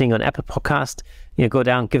 If you're listening on Apple Podcast, go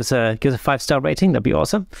down, give us a 5-star rating. That'd be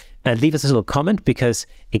awesome. And leave us a little comment, because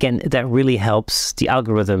again, that really helps the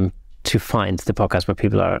algorithm to find the podcast where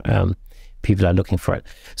people are looking for it.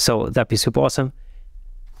 So that'd be super awesome.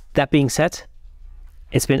 That being said,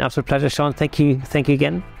 it's been an absolute pleasure, Sean. Thank you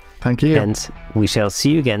again. Thank you. And we shall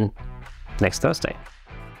see you again next Thursday.